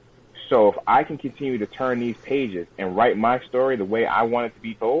 So if I can continue to turn these pages and write my story the way I want it to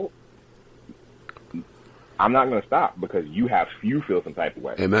be told, I'm not going to stop because you feel some type of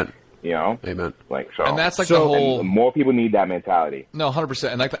way. Amen. You know? Amen. Like, so. And that's like the whole. And more people need that mentality. No,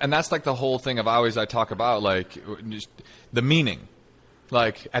 100%, and that's like the whole thing I talk about, like just the meaning.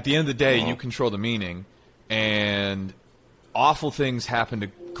 Like at the end of the day, you control the meaning, and awful things happen to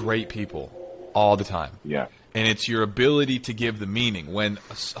great people all the time. Yeah. And it's your ability to give the meaning. When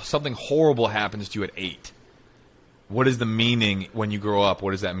something horrible happens to you at 8, what is the meaning when you grow up?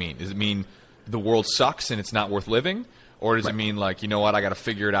 What does that mean? Does it mean the world sucks and it's not worth living? Or does it mean, like, you know what, I got to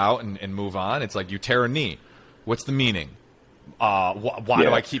figure it out and move on? It's like you tear a knee. What's the meaning? Why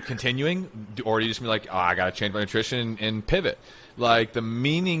do I keep continuing? Or do you just be like, I got to change my nutrition and pivot? Like, the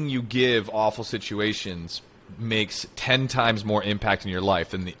meaning you give awful situations makes 10 times more impact in your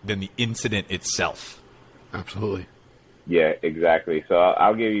life than the incident itself. Absolutely. Yeah, exactly. So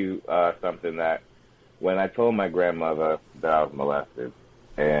I'll give you something that when I told my grandmother that I was molested,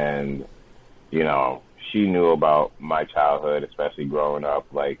 and, you know, she knew about my childhood, especially growing up,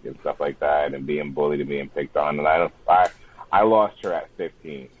 like, and stuff like that, and being bullied and being picked on. And I lost her at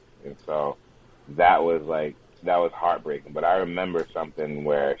 15, and so that was heartbreaking. But I remember something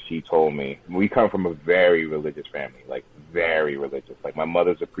where she told me, we come from a very religious family, like very religious. Like, my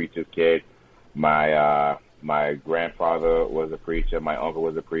mother's a preacher's kid. My grandfather was a preacher. My uncle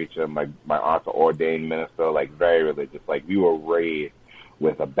was a preacher. My aunt's an ordained minister. Like, very religious. Like, we were raised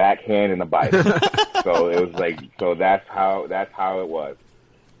with a backhand and a Bible. So it was like, so that's how it was.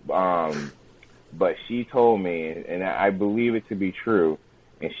 But she told me, and I believe it to be true,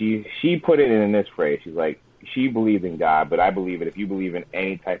 and she put it in this phrase. She's like, she believed in God, but I believe it if you believe in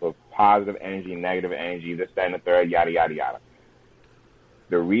any type of positive energy, negative energy, this, that, and the third, yada, yada, yada.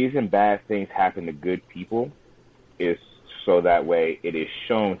 The reason bad things happen to good people is so that way it is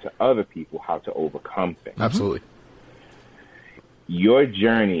shown to other people how to overcome things. Absolutely. Your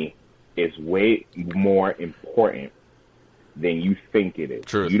journey is way more important than you think it is.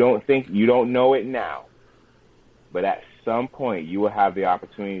 Truth. You don't know it now, but at some point you will have the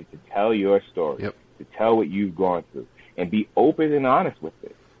opportunity to tell your story, Yep. to tell what you've gone through, and be open and honest with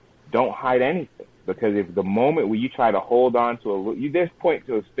it. Don't hide anything, because if the moment where you try to hold on to there's points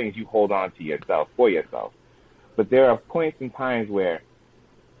to those things you hold on to yourself for yourself, but there are points and times where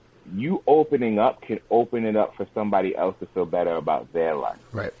you opening up can open it up for somebody else to feel better about their life.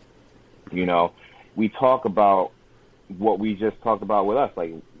 Right. You know, we talk about what we just talked about with us.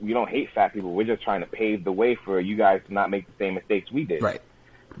 Like, we don't hate fat people. We're just trying to pave the way for you guys to not make the same mistakes we did. Right.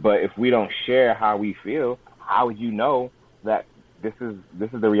 But if we don't share how we feel, how would you know that this is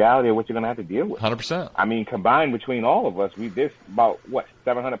the reality of what you're going to have to deal with? 100%. I mean, combined between all of us, there's about,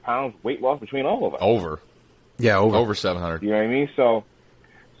 700 pounds weight loss between all of us. Over. Yeah, Over 700. You know what I mean?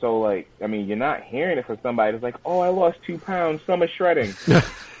 So, like, I mean, you're not hearing it from somebody that's like, oh, I lost 2 pounds, summer shredding.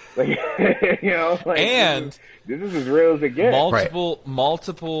 Like, you know, like, And this is as real as it gets.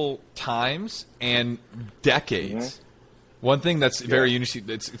 Multiple times and decades. Mm-hmm. One thing that's very unique,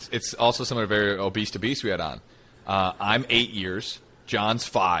 it's also some of the very obese to beast we had on. I'm 8 years. John's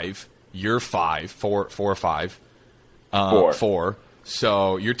 5. You're 5. 4 or 5. 4.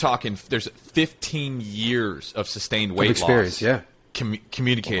 So you're talking, there's 15 years of sustained weight experience, loss. yeah.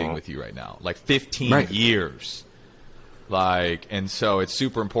 Communicating with you right now. Like 15 years. Like, and so it's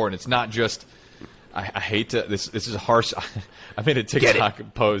super important. It's not just, I hate to, this is harsh. I made a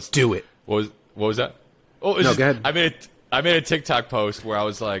TikTok post. Do it. What was that? Oh, no, go ahead. I made a TikTok post where I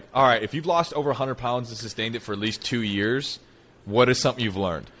was like, all right, if you've lost over 100 pounds and sustained it for at least 2 years, what is something you've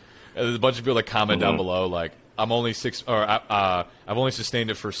learned? And there's a bunch of people that comment down below, like, I've only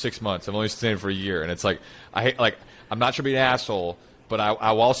sustained it for 6 months. I've only sustained it for a year. And it's like, I'm not trying to be an asshole, but I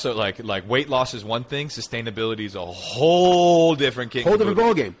also, like weight loss is one thing. Sustainability is a whole different game. Whole different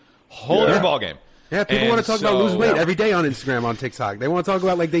ballgame. Different ballgame. Yeah, people want to talk about losing weight every day on Instagram, on TikTok. They want to talk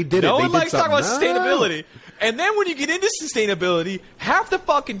about like they did it. No they one did likes talking about something. sustainability. And then when you get into sustainability, half the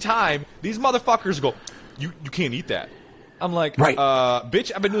fucking time, these motherfuckers go, you can't eat that. I'm like, right.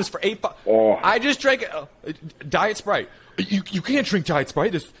 Bitch, I've been doing this for 8 I just drank Diet Sprite. You can't drink Diet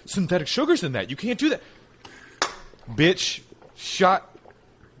Sprite. There's synthetic sugars in that. You can't do that. Bitch, shut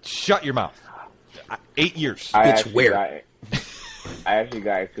your mouth. 8 years. I actually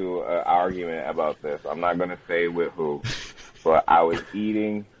got into an argument about this. I'm not going to say with who, but I was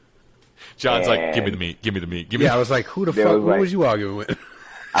eating. John's like, give me the meat. Give me the meat. I was like, who was you arguing with?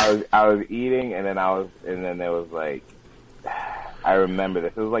 I was eating, and then there was like, I remember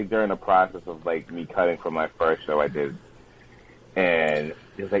this. It was like during the process of like me cutting from my first show I did, and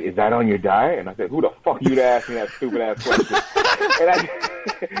it was like, "Is that on your diet?" And I said, "Who the fuck you to ask me that stupid ass question?"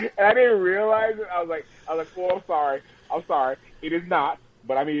 and I didn't realize it. I was like, "Oh, I'm sorry. It is not,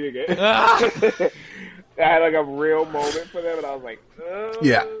 but I'm eating it." I had like a real moment for them, and I was like,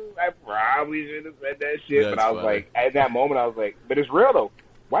 "Yeah, I probably should have said that shit." That's but I was funny. like, at that moment, I was like, "But it's real though.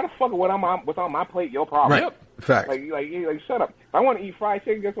 Why the fuck what's on my plate? Your problem." Right. Fact. Like, shut up. If I want to eat fried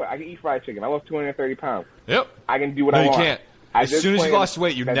chicken, guess what? I can eat fried chicken. I lost 230 pounds. Yep. I can do what I want. No, you can't. As soon as you lost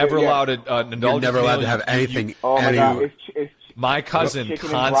weight, you're never allowed to indulge. You're never allowed to feeling. have anything. Oh my god, it's my cousin chicken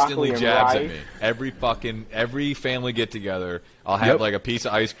and constantly broccoli and jabs at rice. me. Every family get together, I'll have like a piece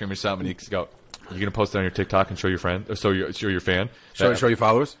of ice cream or something. And he go, "You gonna post it on your TikTok and show your friend, or show your fan, show your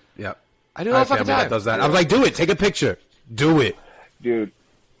followers." Yeah, I do that fucking time. That does that. I was like, "Do it. Take a picture. Do it, dude."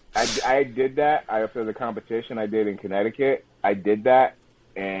 I did that. After the competition I did in Connecticut, I did that,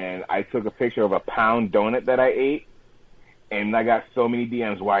 and I took a picture of a pound donut that I ate, and I got so many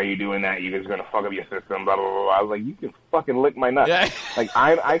DMs. Why are you doing that? You're just gonna fuck up your system. Blah blah blah. I was like, you can fucking lick my nuts. Yeah. Like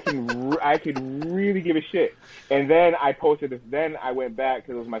I can really give a shit. And then I posted this. Then I went back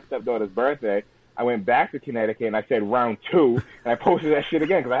because it was my stepdaughter's birthday. I went back to Connecticut and I said round 2, and I posted that shit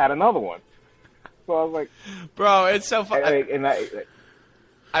again because I had another one. So I was like, bro, it's so fun.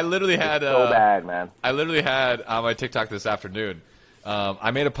 I literally had so bad, man. I literally had on my TikTok this afternoon.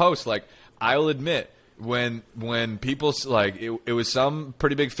 I made a post like, I will admit, when people like it was some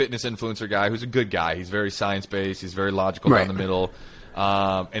pretty big fitness influencer guy who's a good guy. He's very science based. He's very logical down the middle.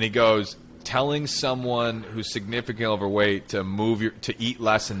 And he goes, telling someone who's significantly overweight to eat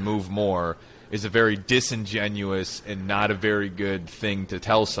less and move more is a very disingenuous and not a very good thing to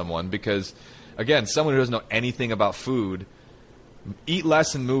tell someone, because again, someone who doesn't know anything about food, eat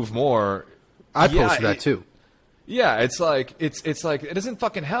less and move more. I posted that too. Yeah, it's like it doesn't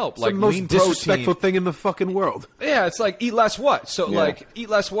fucking help. It's like the most lean disrespectful protein. thing in the fucking world. Yeah, it's like eat less what? So like eat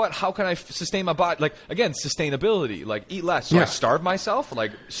less what? How can I sustain my body? Like again, sustainability. Like eat less. So I starve myself?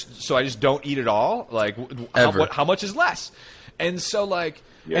 Like so I just don't eat at all? Like how much is less? And so like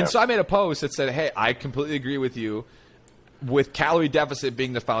and so I made a post that said, "Hey, I completely agree with you. With calorie deficit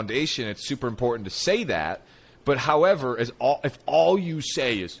being the foundation, it's super important to say that. But however, if all you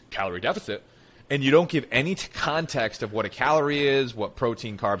say is calorie deficit, and you don't give any context of what a calorie is, what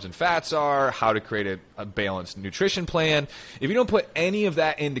protein, carbs, and fats are, how to create a balanced nutrition plan, if you don't put any of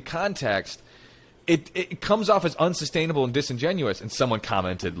that into context, it comes off as unsustainable and disingenuous." And someone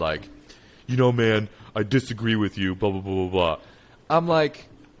commented like, man, I disagree with you, blah, blah, blah, blah, blah. I'm like,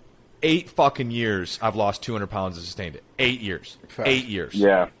 8 fucking years I've lost 200 pounds and sustained it. 8 years. Fact. 8 years.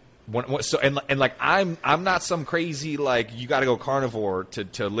 Yeah. So and like I'm not some crazy like you got to go carnivore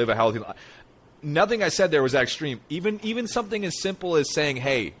to live a healthy life. Nothing I said there was that extreme. Even something as simple as saying,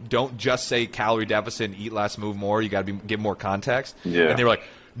 "Hey, don't just say calorie deficit and eat less, move more. You got to give more context." Yeah. And they were like,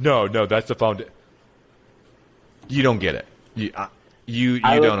 "No, that's the foundation." You don't get it. You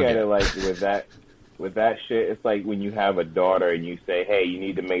I don't look at get it like with that shit. It's like when you have a daughter and you say, "Hey, you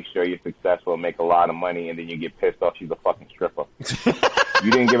need to make sure you're successful and make a lot of money," and then you get pissed off she's a fucking stripper. You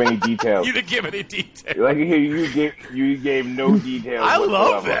didn't give any details. You didn't give any details. Like you gave no details. I whatsoever.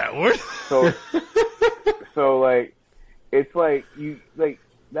 love that word. So like, it's like you like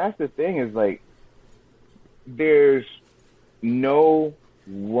that's the thing is like, there's no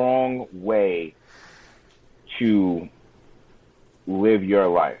wrong way to live your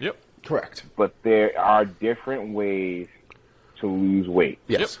life. Yep. Correct. But there are different ways to lose weight.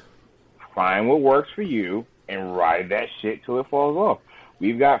 Yes. Find what works for you and ride that shit till it falls off.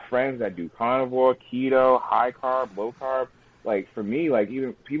 We've got friends that do carnivore, keto, high carb, low carb. Like for me, like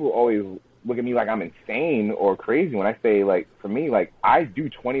even people always look at me like I'm insane or crazy when I say like for me, like I do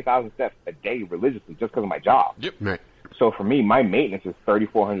 20,000 steps a day religiously just because of my job. Yep. Right. So for me, my maintenance is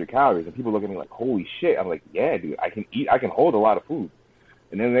 3,400 calories, and people look at me like, "Holy shit!" I'm like, "Yeah, dude, I can hold a lot of food."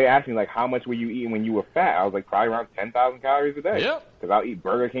 And then they asked me like, "How much were you eating when you were fat?" I was like, "Probably around 10,000 calories a day." Yeah. Because I'll eat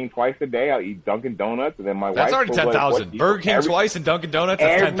Burger King twice a day. I'll eat Dunkin' Donuts, and then my That's wife. already 10,000. Burger King twice and Dunkin' Donuts.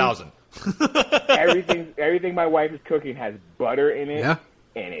 That's 10,000. Everything my wife is cooking has butter in it,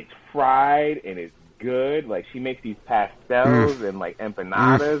 and it's fried and it's good. Like she makes these pastels and like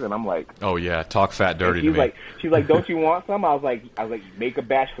empanadas, and I'm like, "Oh yeah, talk fat dirty to me." She's like, "Don't you want some?" I was like, "Make a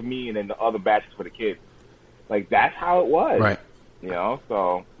batch for me, and then the other batch is for the kids." Like that's how it was, Right?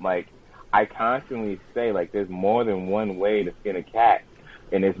 So like, I constantly say like, there's more than one way to skin a cat,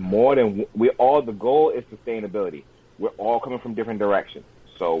 and there's more than the goal is sustainability. We're all coming from different directions,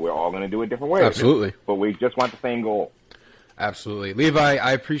 so we're all going to do it different ways. Absolutely, but we just want the same goal. Absolutely, Levi.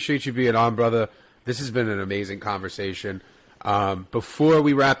 I appreciate you being on, brother. This has been an amazing conversation. Before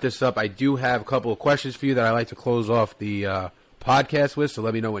we wrap this up, I do have a couple of questions for you that I like to close off the podcast with, so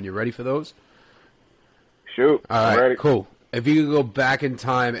let me know when you're ready for those. Shoot. All right, ready. Cool. If you could go back in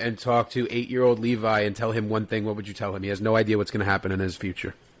time and talk to 8-year-old Levi and tell him one thing, what would you tell him? He has no idea what's going to happen in his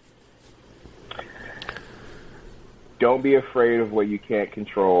future. Don't be afraid of what you can't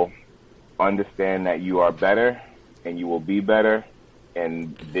control. Understand that you are better, and you will be better,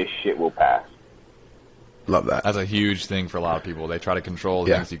 and this shit will pass. Love that. That's a huge thing for a lot of people. They try to control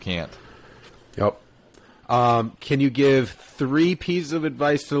things you can't. Yep. Can you give 3 pieces of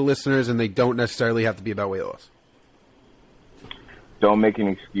advice to the listeners, and they don't necessarily have to be about weight loss? Don't make an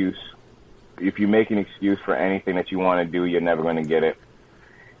excuse. If you make an excuse for anything that you want to do, you're never going to get it.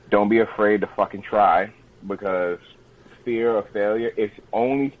 Don't be afraid to fucking try, because fear of failure, it's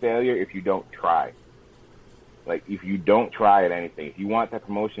only failure if you don't try. Like, if you don't try at anything. If you want that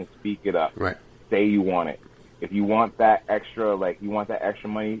promotion, speak it up. Right. Say you want it. If you want that extra, you want that extra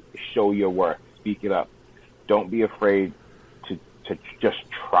money, show your worth. Speak it up. Don't be afraid to just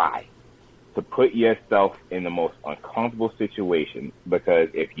try. To put yourself in the most uncomfortable situation, because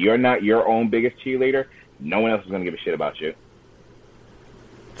if you're not your own biggest cheerleader, no one else is going to give a shit about you.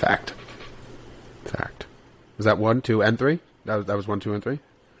 Fact. Was that 1, 2, and 3? That was 1, 2, and 3?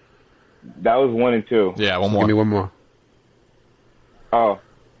 That was 1 and 2. Yeah, one Give more. me one more. Oh.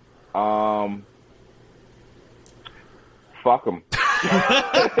 Fuck them.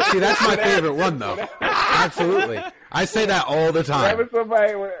 See, that's my favorite one, though. Absolutely. I say that all the time.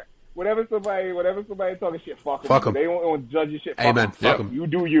 Whenever somebody talking shit, fuck them. Fuck 'em. They don't want to judge your shit. Fuck Amen. 'em. Fuck 'em. You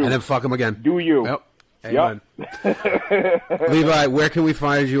do you. And then fuck them again. Do you. Yep. Amen. Levi, where can we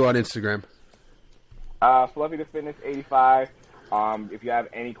find you on Instagram? Fluffy the Fitness 85. If you have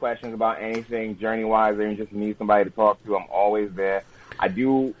any questions about anything journey-wise or you just need somebody to talk to, I'm always there. I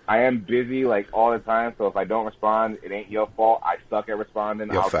am busy like all the time, so if I don't respond, it ain't your fault. I suck at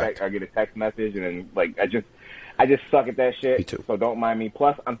responding. Yo, fact. I get a text message and then like I just suck at that shit. Me too. So don't mind me.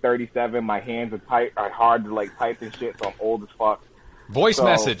 Plus, I'm 37. My hands are hard to like type and shit, so I'm old as fuck. Voice So,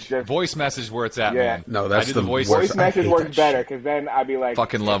 message. just- Voice message where it's at, Yeah. man. No, that's I do the the voice. worst. Voice I message hate works that better shit. because then I'd be like,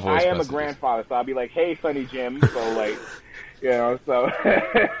 Fucking love voice I am messages. a grandfather, so I'd be like, hey, Sonny Jim. So like, you know, so.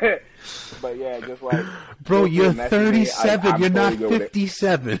 But yeah, just like. Bro, just you're message me. 37. I'm You're not totally good with it.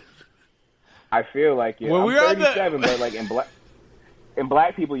 57. I feel like When I'm we were on the- 37, but like in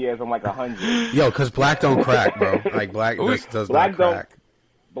black people years, I'm like 100. Yo, because black don't crack, bro. Like, black just does Black not don't- crack.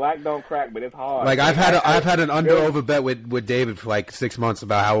 Black don't crack, but it's hard. Like, I've had an under Bill- over bet with David for like 6 months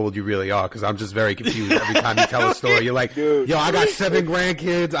about how old you really are, because I'm just very confused every time you tell a story. You're like, Dude. yo, I got 7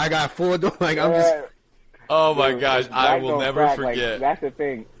 grandkids, I got 4, like, I'm just... Oh my Dude, gosh, I black will don't never crack. Like, forget. that's the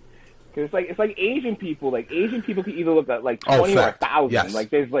thing. Cause it's like Asian people. Like Asian people can either look at like Oh, 20 or fact. 1,000. Yes. Like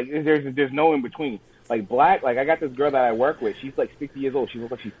there's no in between. Like black. Like I got this girl that I work with. She's like 60 years old. She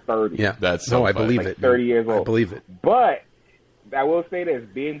looks like she's 30. Yeah. That's so no, I funny. believe Like it. 30 man. years I old. believe it. But I will say this: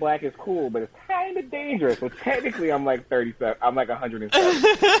 being black is cool, but it's kind of dangerous. So technically, I'm like 37. I'm like 107.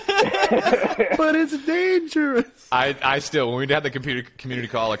 But it's dangerous. I still, when we had the community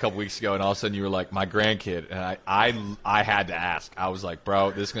call a couple weeks ago, and all of a sudden you were like, my grandkid, and I had to ask. I was like,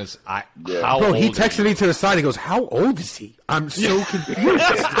 bro, this is gonna. How Bro, old he is texted me to the side. He goes, how old is he? I'm so confused.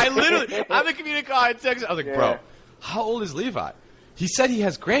 I literally, I'm the community call. I texted. I was like, bro, how old is Levi? He said he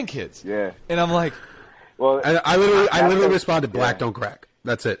has grandkids. Yeah. And I'm like, Well, And I literally that's responded, black don't crack.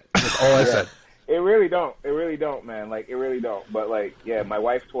 That's it. That's all I said. It really don't. It really don't, man. Like it really don't. But like, yeah, my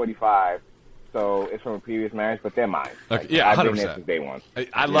wife's 25, so it's from a previous marriage, but they're mine. Okay, Like, yeah, I've been 100%. there since day one. I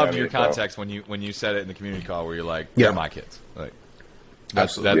know loved what I your mean? So- context when you said it in the community call, where you're like, Yeah. they're my kids. Like,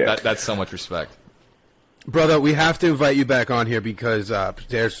 that's Absolutely. that's so much respect. Brother, we have to invite you back on here because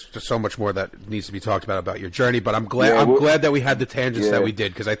there's just so much more that needs to be talked about your journey. But I'm glad Yeah, glad that we had the tangents Yeah. that we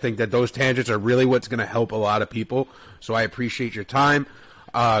did, because I think that those tangents are really what's going to help a lot of people. So I appreciate your time.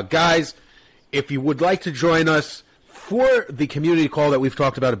 Guys, if you would like to join us for the community call that we've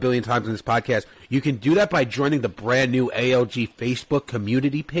talked about a billion times in this podcast, you can do that by joining the brand new ALG Facebook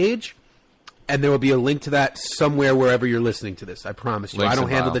community page. And there will be a link to that somewhere wherever you're listening to this. I promise you. Links I don't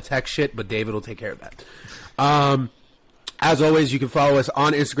in handle bio. the tech shit, but David will take care of that. As always, you can follow us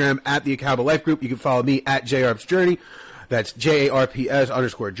on Instagram at The Accountable Life Group. You can follow me at JARPS Journey. That's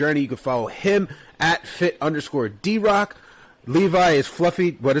JARPS_Journey. You can follow him at Fit_DRock. Levi is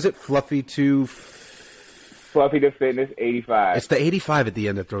Fluffy. What is it? Fluffy Fluffy the Fitness 85. It's the 85 at the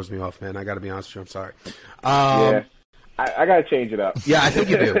end that throws me off, man. I got to be honest with you. I'm sorry. Yeah, I gotta change it up. Yeah, I think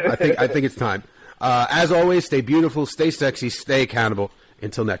you do. I think it's time. As always, stay beautiful, stay sexy, stay accountable.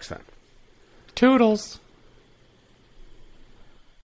 Until next time. Toodles.